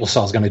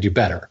saw is going to do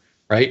better,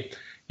 right?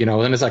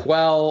 And it's like,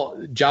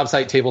 well, job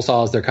site table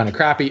saws, they're kind of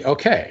crappy.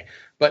 Okay.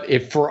 But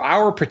if for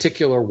our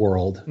particular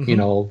world,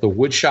 mm-hmm. The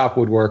wood shop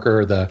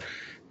woodworker,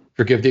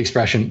 forgive the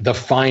expression, the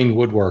fine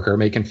woodworker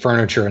making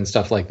furniture and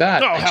stuff like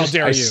that. Oh, how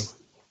dare you?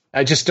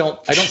 I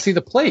don't see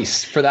the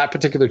place for that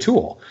particular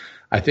tool.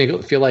 I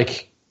feel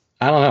like,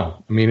 I don't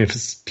know. I mean,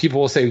 if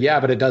people will say, yeah,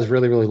 but it does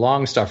really, really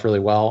long stuff really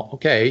well.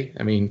 Okay.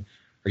 I mean,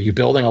 are you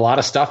building a lot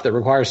of stuff that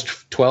requires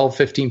 12,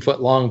 15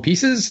 foot long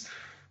pieces,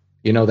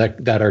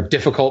 that are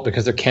difficult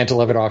because they're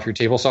cantilevered off your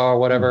table saw or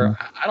whatever?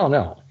 Mm-hmm. I don't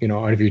know.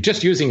 And if you're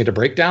just using it to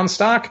break down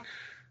stock,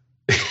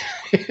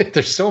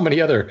 there's so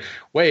many other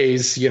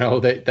ways,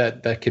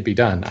 that could be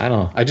done. I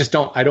don't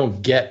know. I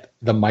don't get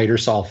the miter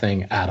saw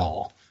thing at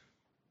all.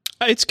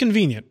 It's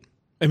convenient.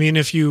 I mean,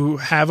 if you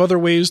have other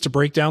ways to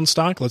break down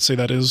stock, let's say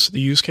that is the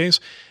use case,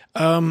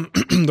 they're all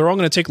going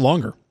to take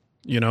longer,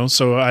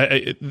 so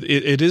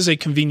it is a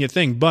convenient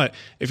thing. But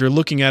if you're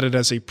looking at it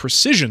as a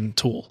precision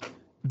tool,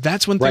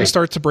 that's when things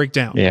start to break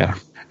down. Yeah.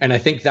 And I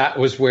think that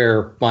was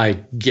where my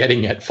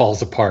getting it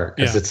falls apart,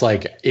 because it's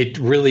like, it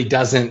really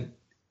doesn't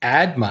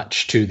add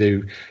much to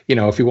the,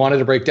 if you wanted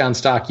to break down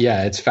stock,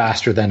 it's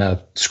faster than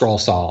a scroll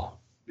saw.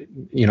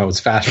 It's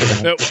faster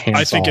than a hand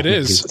I think saw. It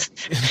is.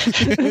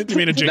 You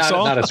mean a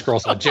jigsaw? Not a scroll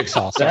saw,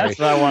 jigsaw. Sorry. That's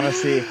what I want to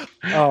see.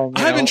 Oh,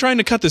 I've been trying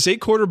to cut this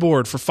 8-quarter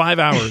board for 5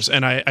 hours,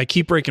 and I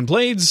keep breaking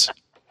blades.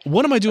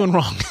 What am I doing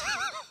wrong?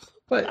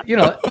 But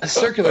a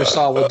circular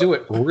saw will do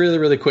it really,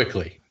 really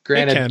quickly.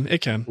 Granted,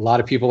 it can. A lot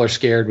of people are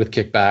scared with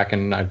kickback,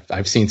 and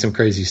I've seen some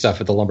crazy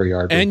stuff at the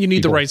lumberyard. And you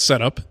need the right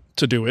setup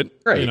to do it.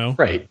 Right.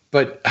 Right.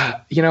 But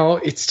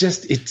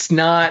it's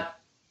not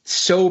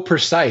so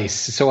precise.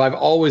 So I've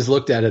always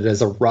looked at it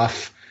as a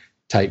rough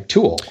type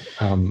tool.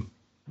 When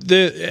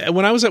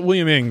I was at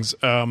William Ing's,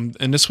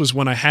 and this was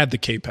when I had the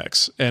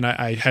Capex, and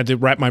I had to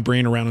wrap my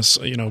brain around,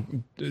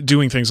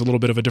 doing things a little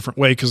bit of a different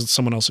way because it's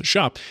someone else's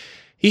shop.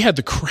 He had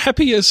the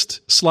crappiest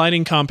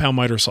sliding compound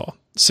miter saw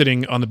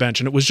sitting on the bench.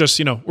 And it was just,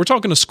 we're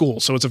talking a school.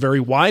 So it's a very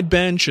wide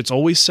bench. It's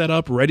always set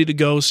up, ready to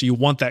go. So you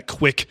want that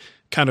quick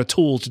kind of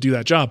tool to do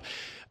that job.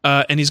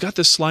 And he's got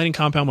this sliding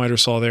compound miter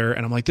saw there.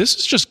 And I'm like, this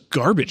is just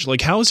garbage.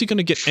 Like, how is he going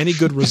to get any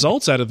good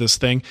results out of this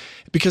thing?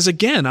 Because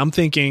again, I'm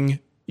thinking,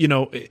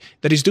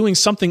 that he's doing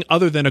something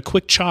other than a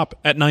quick chop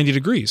at 90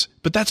 degrees,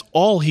 but that's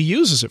all he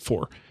uses it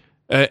for.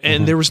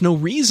 And there was no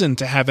reason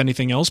to have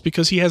anything else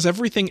because he has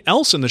everything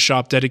else in the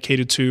shop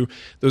dedicated to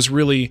those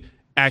really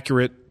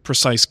accurate,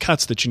 precise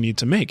cuts that you need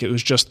to make. It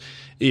was just,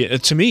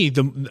 to me,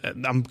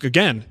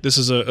 this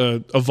is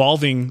a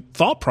evolving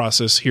thought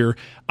process here.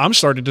 I'm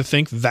starting to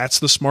think that's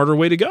the smarter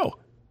way to go.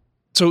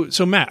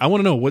 So Matt, I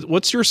want to know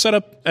what's your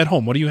setup at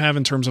home? What do you have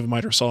in terms of a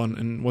miter saw,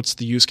 and what's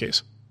the use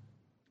case?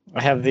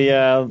 I have the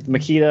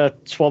Makita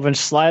 12-inch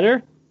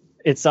slider.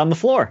 It's on the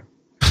floor.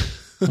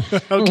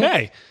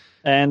 Okay.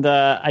 And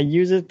I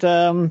use it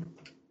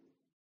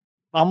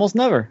almost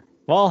never.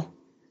 Well,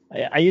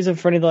 I use it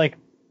for any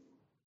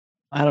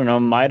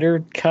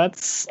miter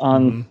cuts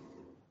on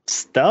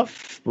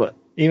stuff. But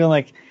even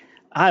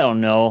I don't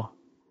know.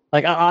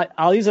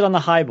 I'll use it on the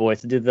high boy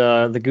to do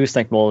the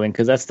gooseneck molding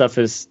because that stuff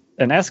is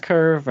an S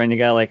curve and you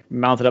gotta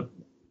mount it up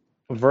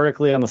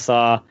vertically on the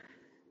saw,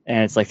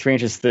 and it's 3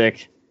 inches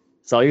thick.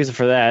 So I'll use it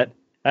for that.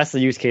 That's the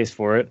use case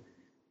for it.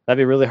 That'd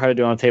be really hard to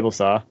do on a table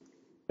saw.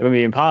 It would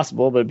be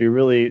impossible, but it'd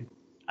be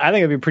I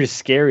think it'd be pretty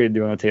scary to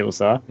do on a table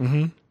saw.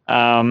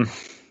 Mm-hmm.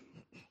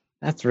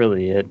 That's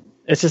really it.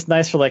 It's just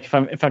nice for if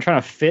I'm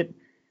trying to fit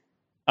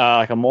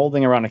a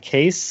molding around a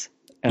case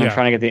and I'm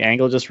trying to get the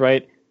angle just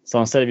right. So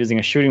instead of using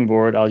a shooting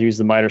board, I'll use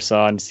the miter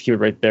saw and just keep it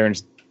right there and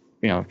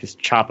just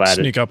chop at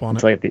it. Sneak up on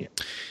it. Until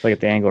I get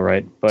the angle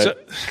right.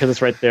 But because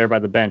it's right there by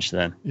the bench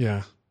then.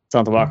 Yeah. So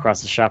I don't have to walk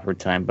across the shop every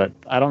time, but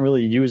I don't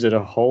really use it a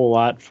whole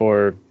lot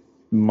for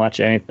much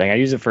anything. I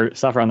use it for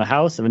stuff around the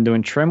house. I've been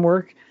doing trim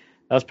work.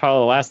 That was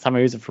probably the last time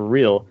I used it for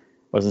real,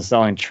 was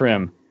installing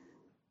trim.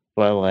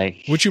 But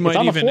like, which you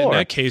might even in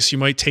that case, you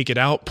might take it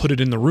out, put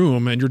it in the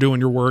room, and you're doing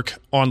your work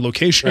on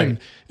location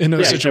in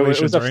those situations.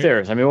 It was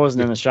upstairs. Right? I mean, it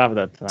wasn't in the shop at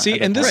that time. See,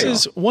 and this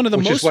is one of the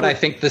which most. Is what I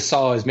think this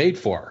saw is made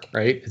for.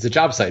 Right? It's a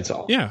job site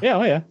saw. Yeah.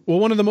 Yeah. Well,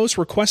 one of the most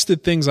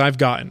requested things I've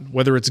gotten,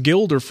 whether it's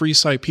Guild or Free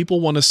Site,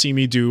 people want to see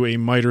me do a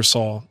miter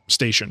saw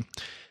station,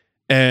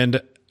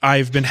 and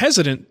I've been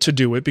hesitant to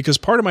do it because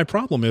part of my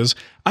problem is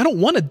I don't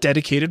want a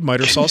dedicated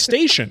miter saw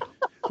station.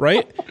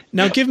 Right?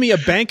 Now give me a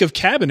bank of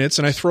cabinets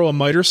and I throw a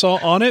miter saw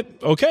on it.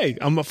 Okay,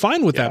 I'm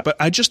fine with that. But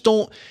I just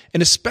don't,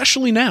 and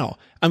especially now,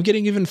 I'm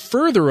getting even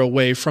further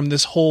away from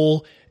this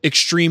whole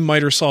extreme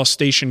miter saw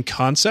station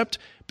concept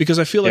because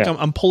I feel like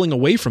I'm pulling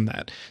away from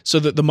that. So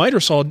that the miter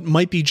saw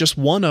might be just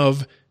one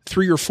of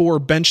 3 or 4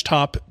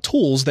 benchtop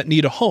tools that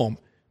need a home,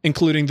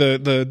 including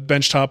the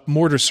benchtop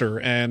mortiser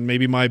and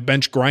maybe my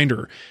bench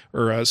grinder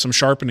or some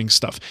sharpening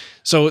stuff.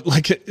 So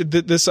like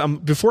this,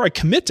 before I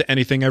commit to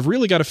anything, I've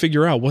really got to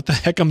figure out what the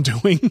heck I'm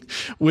doing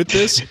with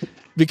this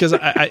because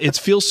it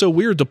feels so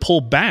weird to pull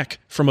back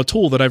from a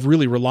tool that I've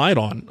really relied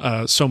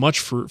on so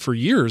much for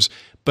years.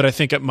 But I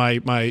think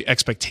my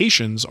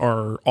expectations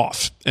are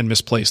off and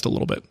misplaced a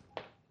little bit.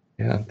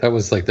 Yeah, that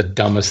was like the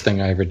dumbest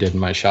thing I ever did in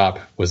my shop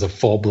was a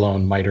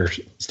full-blown miter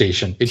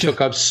station. It took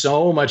up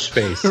so much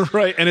space.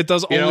 Right, and it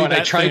does only that and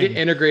I tried to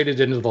integrate it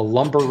into the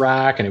lumber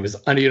rack, and it was,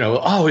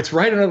 it's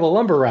right under the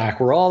lumber rack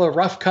where all the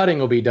rough cutting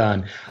will be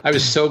done. I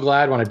was so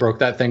glad when I broke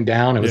that thing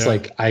down. It was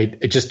like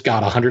it just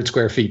got 100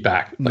 square feet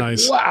back. Like,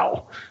 nice.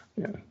 Wow.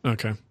 Yeah.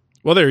 Okay.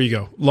 Well, there you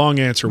go. Long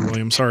answer,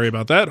 William. Sorry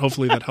about that.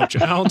 Hopefully that helped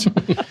you out.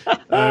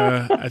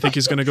 I think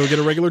he's going to go get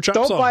a regular chop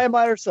saw. Don't buy a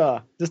miter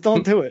saw. Just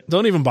don't do it.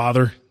 Don't even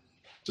bother.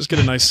 Just get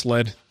a nice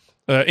sled.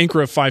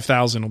 Incra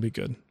 5000 will be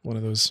good. One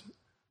of those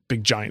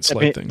big giant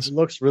sled things. It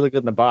looks really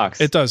good in the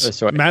box. It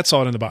does. Matt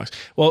saw it in the box.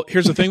 Well,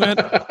 here's the thing,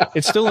 Matt.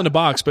 It's still in the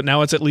box, but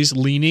now it's at least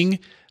leaning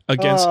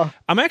against.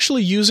 I'm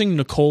actually using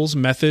Nicole's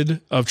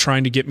method of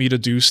trying to get me to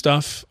do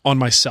stuff on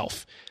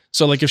myself.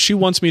 So like if she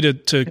wants me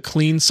to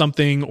clean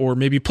something or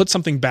maybe put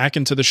something back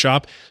into the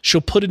shop, she'll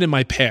put it in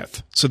my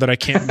path so that I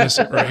can't miss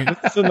it, right?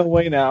 It's in the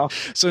way now.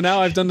 So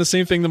now I've done the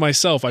same thing to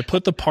myself. I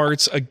put the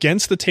parts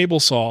against the table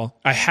saw.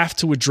 I have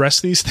to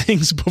address these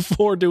things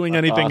before doing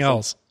anything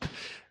else.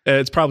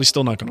 It's probably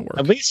still not going to work.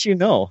 At least you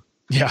know.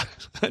 Yeah.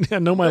 I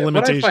know my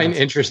limitations. What I find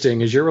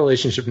interesting is your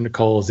relationship with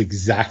Nicole is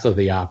exactly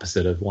the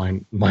opposite of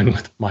mine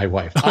with my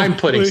wife. I'm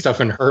putting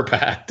stuff in her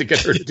path to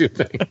get her to do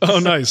things. Oh,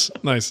 nice.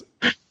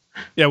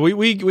 Yeah,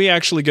 we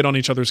actually get on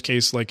each other's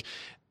case like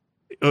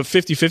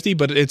 50-50,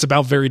 but it's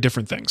about very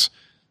different things.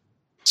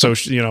 So,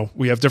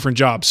 we have different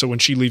jobs. So when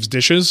she leaves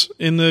dishes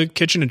in the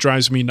kitchen, it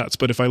drives me nuts.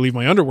 But if I leave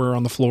my underwear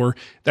on the floor,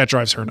 that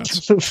drives her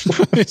nuts. So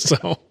it's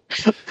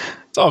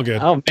all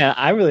good. Oh, man,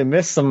 I really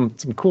missed some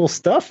cool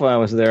stuff when I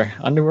was there.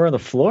 Underwear on the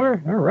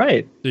floor? All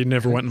right. You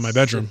never went in my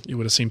bedroom. You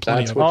would have seen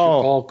plenty of it. That's what you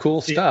call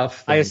cool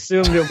stuff. I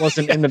assumed it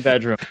wasn't in the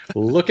bedroom.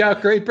 Look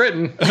out, Great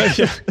Britain.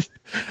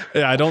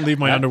 Yeah, I don't leave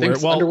my underwear.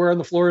 Well, underwear on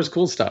the floor is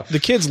cool stuff. The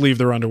kids leave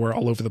their underwear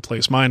all over the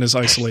place. Mine is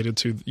isolated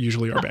to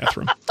usually our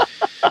bathroom.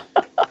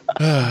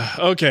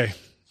 Okay.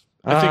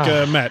 I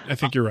think,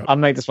 Matt, you're up. I'll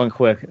make this one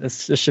quick.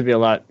 This should be a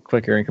lot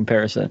quicker in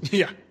comparison.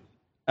 Yeah.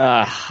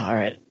 All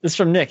right. This is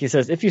from Nick. He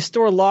says, if you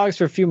store logs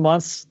for a few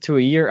months to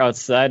a year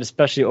outside,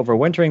 especially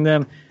overwintering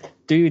them,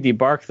 do you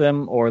debark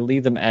them or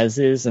leave them as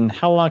is? And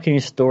how long can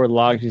you store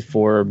logs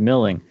before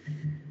milling?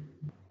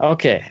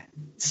 Okay.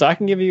 So I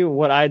can give you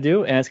what I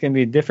do, and it's going to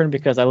be different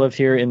because I live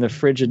here in the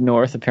frigid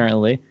north,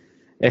 apparently.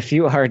 If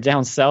you are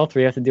down south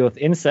where you have to deal with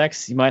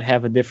insects, you might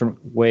have a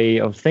different way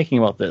of thinking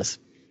about this.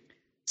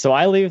 So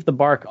I leave the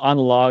bark on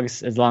the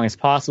logs as long as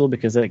possible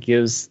because that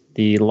gives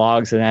the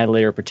logs an added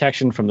layer of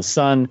protection from the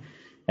sun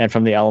and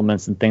from the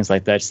elements and things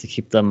like that, just to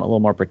keep them a little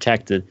more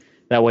protected.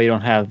 That way you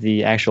don't have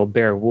the actual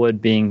bare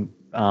wood being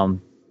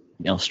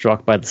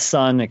struck by the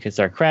sun. It could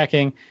start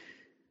cracking.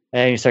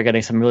 And you start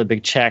getting some really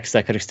big checks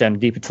that could extend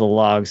deep into the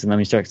logs. And then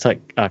you start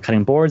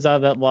cutting boards out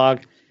of that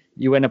log.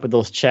 You end up with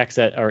those checks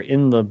that are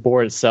in the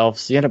board itself.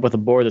 So you end up with a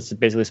board that's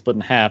basically split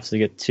in half. So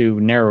you get 2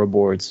 narrow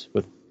boards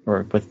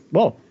how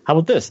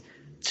about this?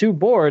 2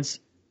 boards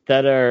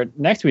that are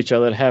next to each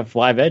other that have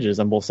live edges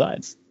on both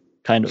sides,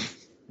 kind of,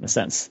 in a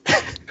sense.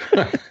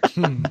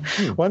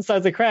 One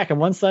side's a crack and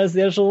one side's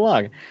the edge of the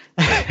log.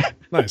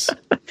 Nice.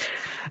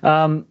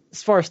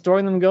 As far as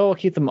storing them go,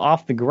 keep them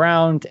off the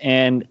ground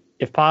and,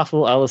 if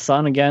possible, out of the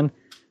sun again.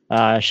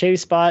 Shady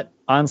spot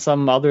on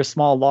some other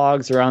small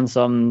logs or on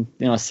some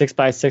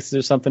 6x6s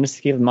or something, just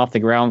to keep them off the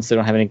ground so they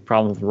don't have any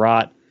problem with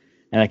rot.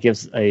 And it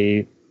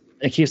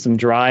keeps them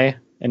dry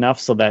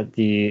enough so that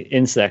the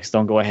insects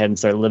don't go ahead and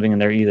start living in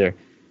there either.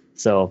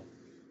 So,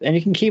 and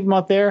you can keep them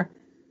out there.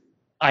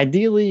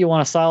 Ideally, you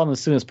want to saw them as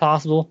soon as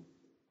possible.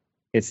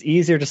 It's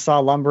easier to saw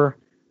lumber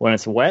when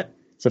it's wet.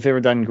 So if you've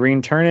ever done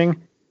green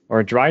turning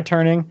or dry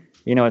turning,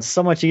 it's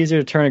so much easier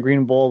to turn a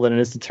green bowl than it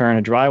is to turn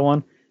a dry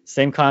one.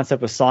 Same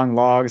concept with sawing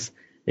logs.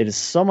 It is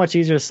so much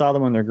easier to saw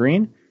them when they're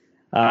green.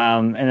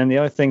 And then the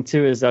other thing,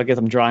 too, is they'll get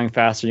them drying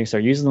faster. You can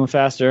start using them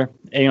faster.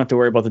 And you don't have to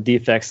worry about the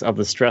defects of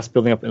the stress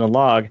building up in the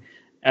log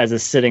as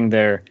it's sitting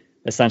there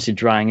essentially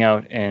drying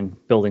out and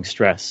building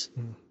stress.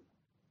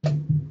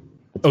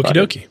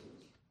 Okie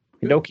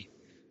dokie.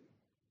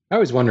 I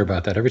always wonder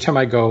about that. Every time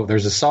I go,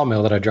 there's a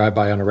sawmill that I drive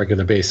by on a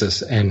regular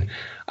basis, and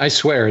I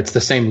swear it's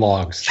the same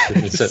logs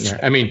that's sitting there.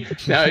 I mean,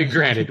 now,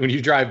 granted, when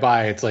you drive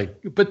by, it's like,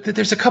 but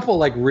there's a couple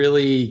like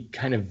really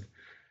kind of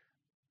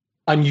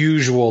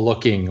unusual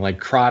looking like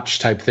crotch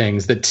type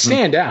things that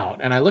stand out,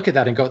 and I look at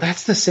that and go,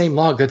 that's the same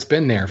log that's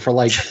been there for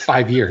like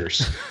 5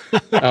 years.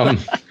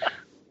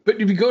 But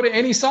if you go to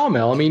any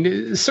sawmill, I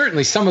mean,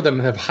 certainly some of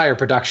them have higher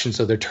production,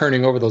 so they're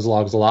turning over those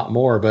logs a lot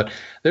more. But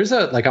there's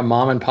a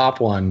mom and pop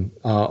one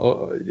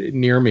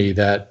near me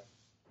that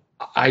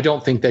I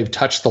don't think they've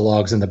touched the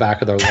logs in the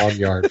back of their log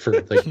yard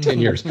for like 10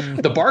 years.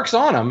 The bark's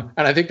on them,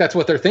 and I think that's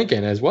what they're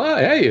thinking is, well,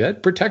 hey,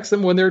 that protects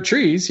them when they're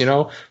trees,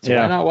 so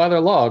why not while they're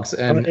logs?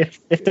 And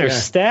if they're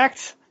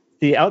stacked,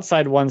 the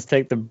outside ones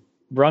take the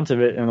brunt of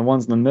it, and the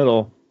ones in the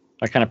middle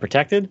are kind of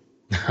protected.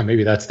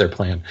 Maybe that's their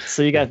plan.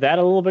 So you got that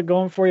a little bit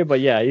going for you, but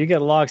yeah, you get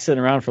a log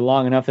sitting around for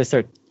long enough,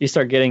 you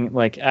start getting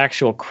like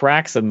actual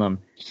cracks in them.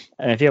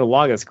 And if you have a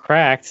log that's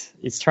cracked,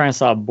 it's trying to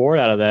saw a board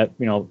out of that,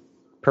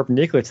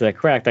 perpendicular to that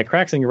crack. That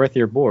crack's going to go right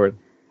through your board.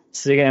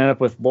 So you're going to end up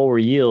with lower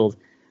yield.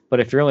 But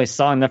if you're only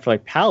sawing that for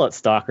like pallet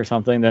stock or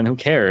something, then who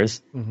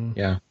cares? Mm-hmm.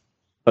 Yeah.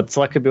 But so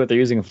that could be what they're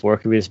using it for. It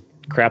could be just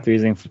crap they're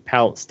using for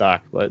pallet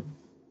stock. But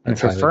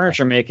for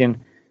furniture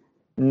making,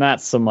 not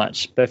so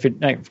much. But if you're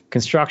like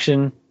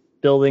construction,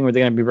 building, where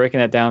they're going to be breaking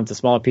that down to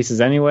smaller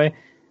pieces anyway,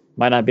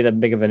 might not be that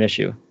big of an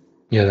issue.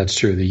 Yeah, that's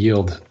true. The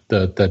yield,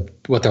 the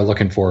what they're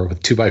looking for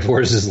with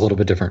 2x4s is a little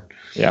bit different.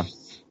 Yeah.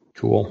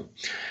 Cool.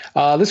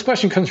 This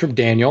question comes from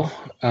Daniel.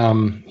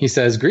 He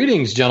says,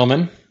 "Greetings,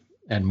 gentlemen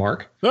and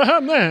Mark."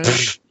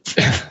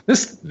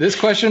 This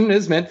question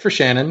is meant for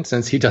Shannon,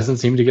 since he doesn't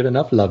seem to get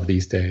enough love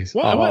these days.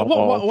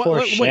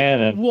 Poor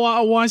Shannon.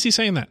 Why is he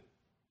saying that?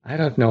 I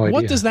have no idea.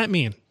 What does that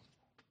mean?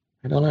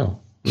 I don't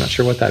know. I'm not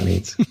sure what that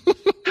means.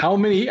 How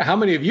many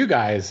of you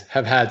guys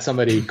have had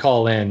somebody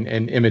call in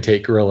and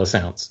imitate gorilla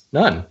sounds?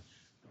 None.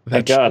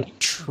 Thank God.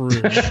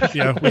 True.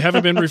 Yeah, we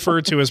haven't been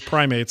referred to as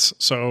primates,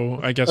 so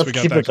I guess we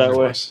got that going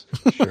for us.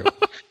 Sure.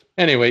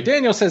 Anyway,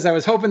 Daniel says, I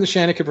was hoping the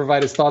Shannon could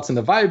provide his thoughts on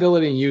the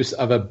viability and use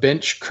of a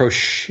bench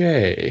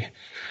crochet.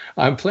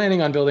 I'm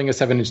planning on building a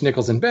 7-inch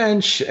Nicholson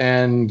bench,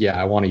 and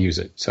I want to use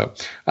it. So,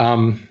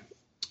 I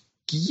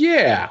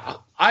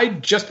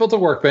just built a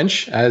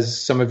workbench,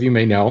 as some of you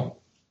may know,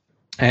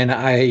 and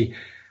I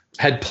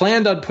had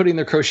planned on putting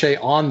the crochet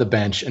on the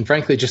bench, and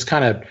frankly, just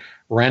kind of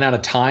ran out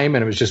of time.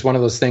 And it was just one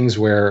of those things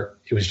where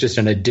it was just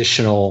an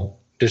additional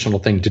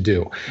thing to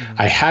do. Mm-hmm.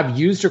 I have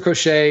used a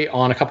crochet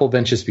on a couple of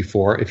benches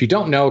before. If you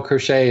don't know,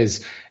 crochet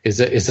is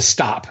a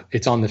stop.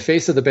 It's on the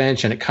face of the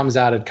bench, and it comes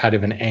out at kind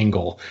of an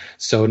angle.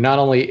 So not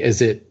only is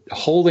it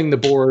holding the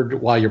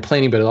board while you're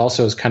planing, but it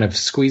also is kind of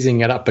squeezing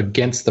it up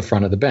against the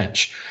front of the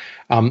bench.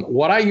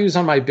 What I use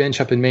on my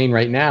bench up in Maine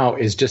right now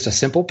is just a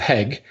simple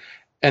peg.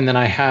 And then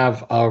I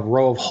have a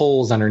row of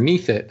holes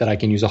underneath it that I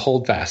can use a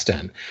holdfast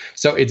in.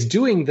 So it's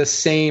doing the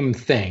same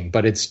thing,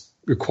 but it's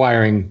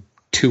requiring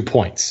 2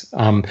 points.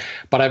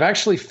 But I've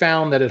actually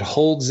found that it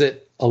holds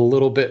it a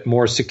little bit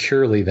more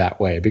securely that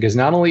way, because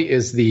not only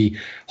is the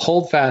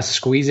holdfast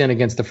squeeze in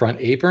against the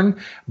front apron,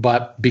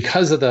 but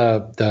because of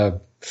the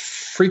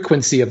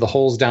frequency of the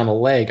holes down the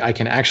leg, I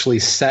can actually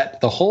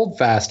set the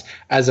holdfast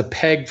as a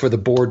peg for the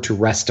board to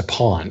rest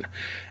upon.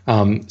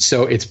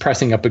 So it's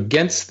pressing up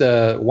against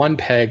the one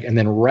peg and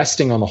then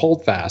resting on the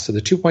holdfast. So the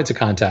 2 points of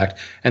contact,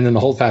 and then the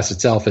holdfast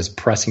itself is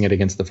pressing it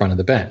against the front of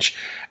the bench.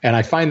 And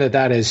I find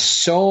that is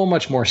so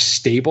much more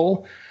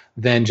stable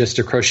than just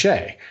a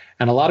crochet.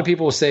 And a lot of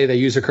people will say they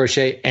use a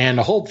crochet and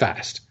a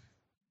holdfast.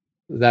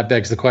 That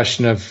begs the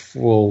question of,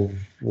 well,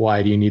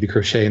 why do you need a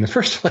crochet in the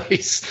first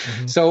place?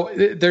 Mm-hmm. So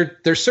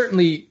there's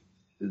certainly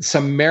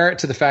some merit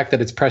to the fact that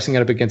it's pressing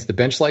it up against the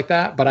bench like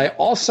that. But I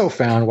also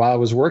found while I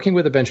was working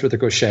with a bench with a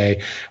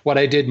crochet, what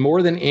I did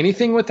more than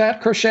anything with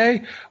that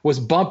crochet was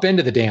bump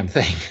into the damn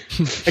thing.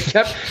 I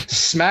kept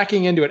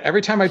smacking into it.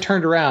 Every time I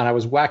turned around, I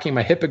was whacking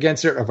my hip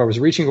against it. Or if I was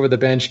reaching over the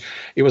bench,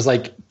 it was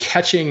like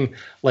catching,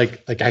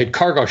 like I had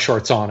cargo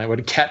shorts on. It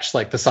would catch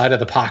like the side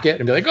of the pocket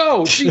and be like,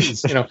 oh,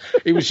 geez.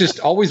 It was just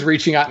always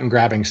reaching out and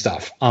grabbing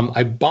stuff.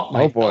 I bumped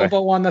my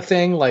elbow on the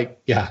thing.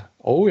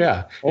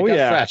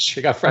 Fresh.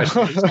 It got fresh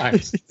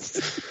times.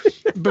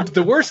 But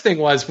the worst thing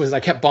was I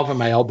kept bumping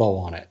my elbow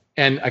on it.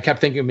 And I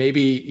kept thinking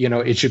maybe,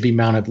 it should be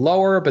mounted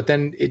lower, but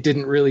then it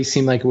didn't really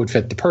seem like it would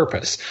fit the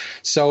purpose.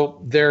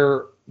 So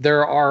there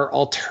are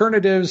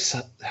alternatives.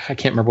 I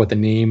can't remember what the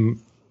name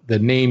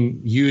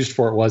used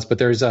for it was, but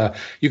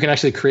you can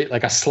actually create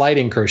like a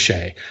sliding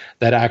crochet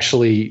that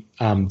actually,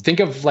 think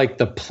of like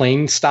the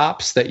plane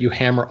stops that you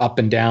hammer up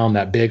and down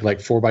that big, like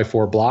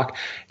 4x4 block.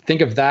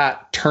 Think of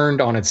that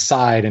turned on its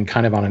side and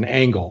kind of on an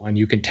angle, and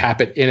you can tap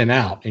it in and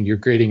out and you're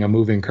creating a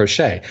moving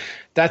crochet.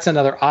 That's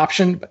another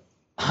option. But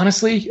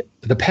honestly,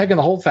 the peg and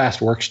the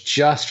holdfast works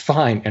just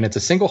fine. And it's a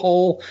single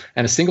hole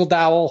and a single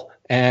dowel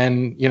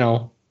and,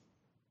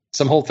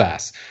 some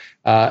holdfast.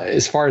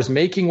 As far as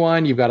making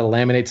one, you've got to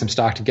laminate some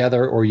stock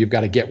together, or you've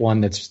got to get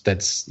one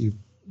that's you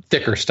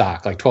thicker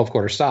stock, like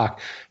 12-quarter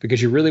stock,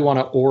 because you really want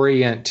to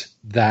orient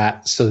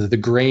that so that the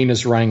grain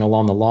is running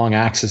along the long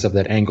axis of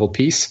that angled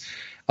piece.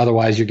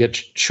 Otherwise, you get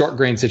short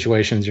grain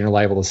situations, you're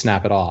liable to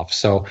snap it off.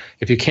 So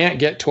if you can't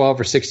get 12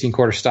 or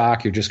 16-quarter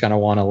stock, you're just going to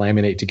want to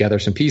laminate together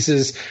some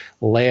pieces,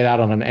 lay it out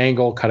on an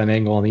angle, cut an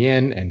angle on the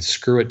end, and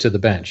screw it to the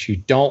bench. You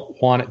don't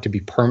want it to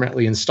be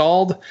permanently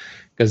installed,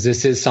 because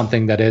this is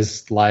something that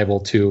is liable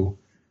to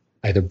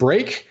either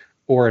break,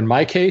 or in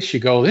my case, you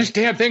go, this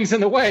damn thing's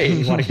in the way.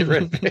 You want to get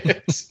rid of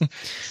it.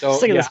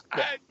 So yeah,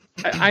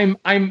 I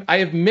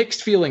have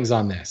mixed feelings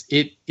on this.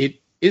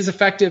 It is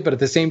effective, but at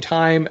the same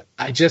time,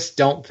 I just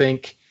don't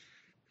think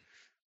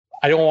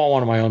I don't want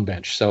one on my own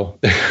bench. So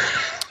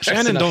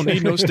Shannon don't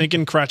need no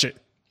stinking Cratchit.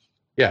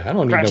 Yeah, I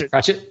don't need no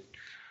Cratchit.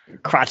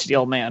 Crotchety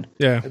old man.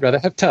 Yeah, I'd rather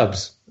have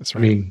tubs. That's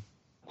right. I mean,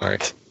 all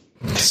right.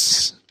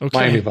 Okay.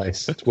 Miami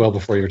Vice. It's well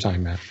before your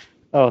time, man.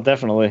 Oh,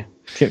 definitely.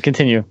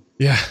 Continue.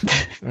 Yeah.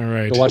 All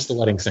right. Go watch The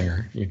Wedding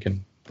Singer. You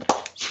can.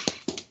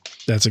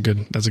 That's a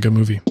good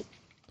movie.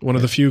 One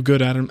of the few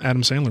good Adam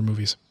Sandler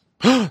movies.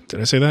 Did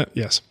I say that?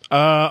 Yes.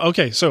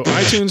 Okay. So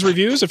iTunes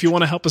reviews. If you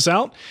want to help us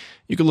out,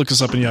 you can look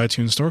us up in the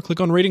iTunes store.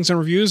 Click on ratings and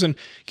reviews and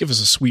give us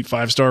a sweet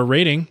 5-star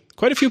rating.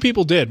 Quite a few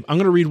people did. I'm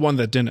going to read one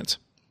that didn't.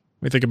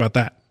 What do you think about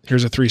that?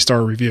 Here's a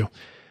 3-star review.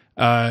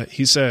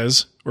 He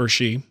says, or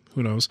she,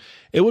 who knows,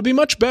 it would be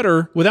much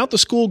better without the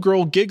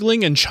schoolgirl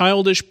giggling and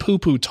childish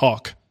poo-poo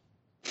talk.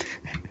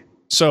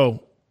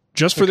 So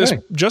just for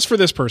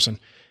this person,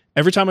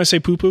 every time I say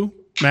poo-poo,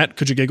 Matt,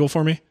 could you giggle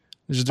for me?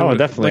 Just do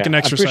definitely. Like an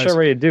exercise. I'm pretty sure I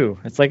already do.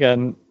 It's like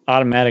an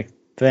automatic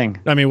thing.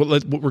 I mean, we're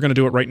going to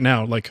do it right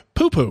now. Like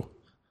poo-poo.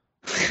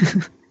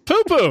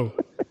 Poo-poo.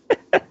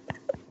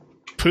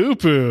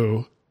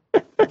 Poo-poo.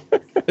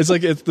 It's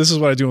like, this is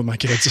what I do with my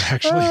kids,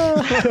 actually.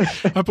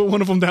 I put one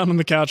of them down on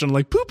the couch and I'm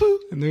like, poo-poo.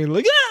 And they're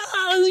like,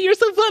 you're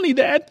so funny,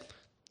 Dad.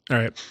 All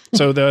right.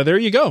 So there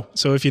you go.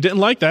 So if you didn't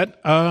like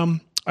that, I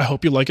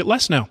hope you like it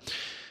less now.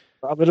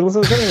 Probably didn't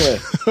listen anyway.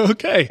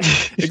 Okay.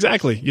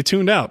 Exactly. You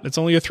tuned out. It's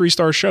only a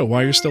 3-star show.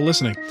 Why you're still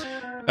listening?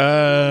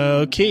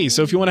 Okay,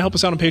 so if you want to help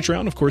us out on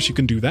Patreon, of course you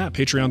can do that.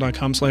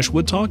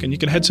 Patreon.com/WoodTalk, and you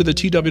can head to the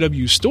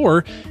TWW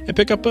store and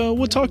pick up a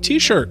Wood Talk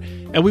t-shirt.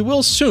 And we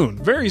will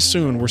soon, very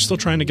soon. We're still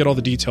trying to get all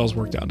the details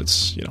worked out.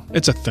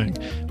 It's a thing.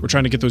 We're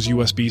trying to get those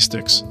USB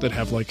sticks that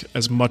have like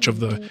as much of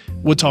the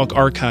Wood Talk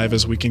archive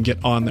as we can get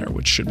on there,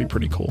 which should be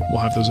pretty cool. We'll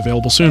have those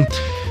available soon.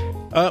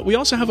 We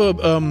also have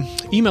a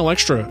email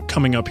extra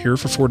coming up here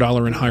for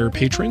 $4 and higher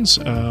patrons.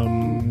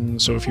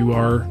 So if you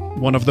are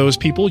one of those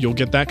people, you'll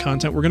get that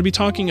content. We're going to be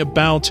talking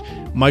about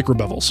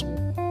microbevels.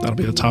 That'll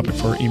be the topic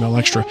for email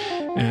extra.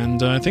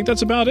 And I think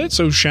that's about it.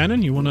 So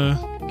Shannon, you want to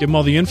give them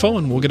all the info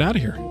and we'll get out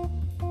of here.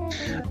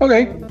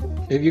 Okay.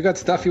 If you got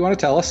stuff you want to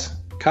tell us,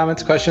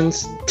 comments,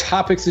 questions,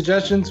 topic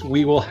suggestions,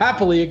 we will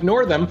happily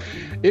ignore them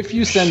if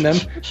you send them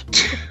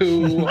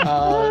to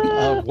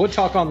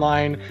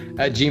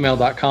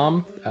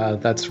woodtalkonline@gmail.com.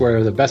 That's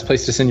where the best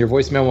place to send your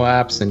voice memo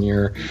apps and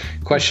your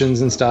questions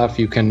and stuff.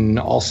 You can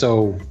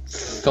also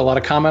fill out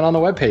a comment on the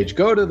webpage.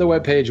 Go to the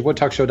webpage,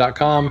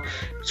 woodtalkshow.com,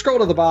 scroll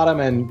to the bottom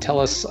and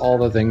tell us all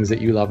the things that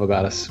you love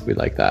about us. We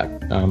like that.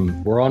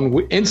 We're on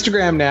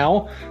Instagram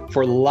now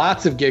for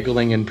lots of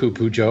giggling and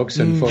poo-poo jokes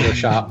and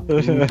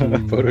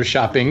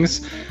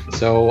photoshoppings.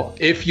 So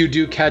if you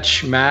do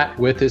catch Matt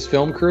with his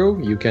film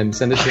crew, you can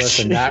send it to us,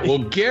 and Matt will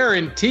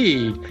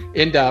guaranteed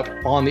end up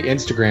on the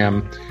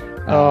Instagram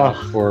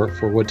for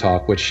Wood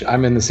Talk, which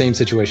I'm in the same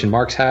situation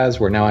Mark's has,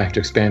 where now I have to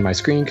expand my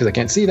screen because I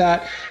can't see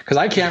that, because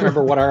I can't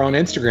remember what our own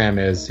Instagram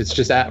is. It's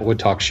just at Wood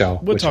Talk Show,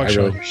 which I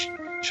really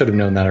should have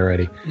known that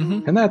already.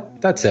 Mm-hmm. And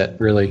that's it,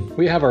 really.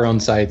 We have our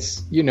own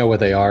sites. You know what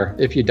they are.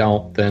 If you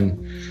don't,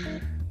 then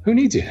who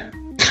needs you?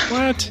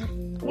 What?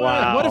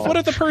 Wow. What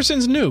if the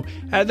person's new?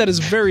 That is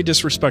very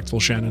disrespectful,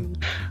 Shannon.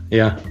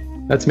 Yeah,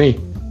 that's me.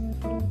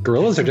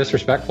 Gorillas are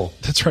disrespectful.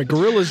 That's right.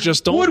 Gorillas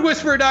just don't.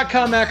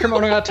 Woodwhisperer.com,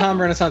 macromono.com,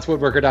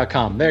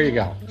 renaissancewoodworker.com. There you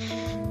go.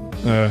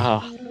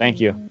 Thank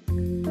you.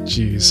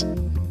 Jeez.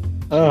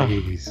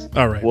 Jeez.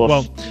 All right. Woof.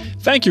 Well,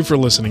 thank you for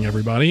listening,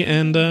 everybody,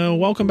 and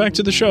welcome back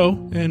to the show.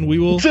 And we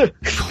will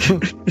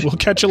we'll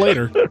catch you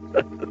later.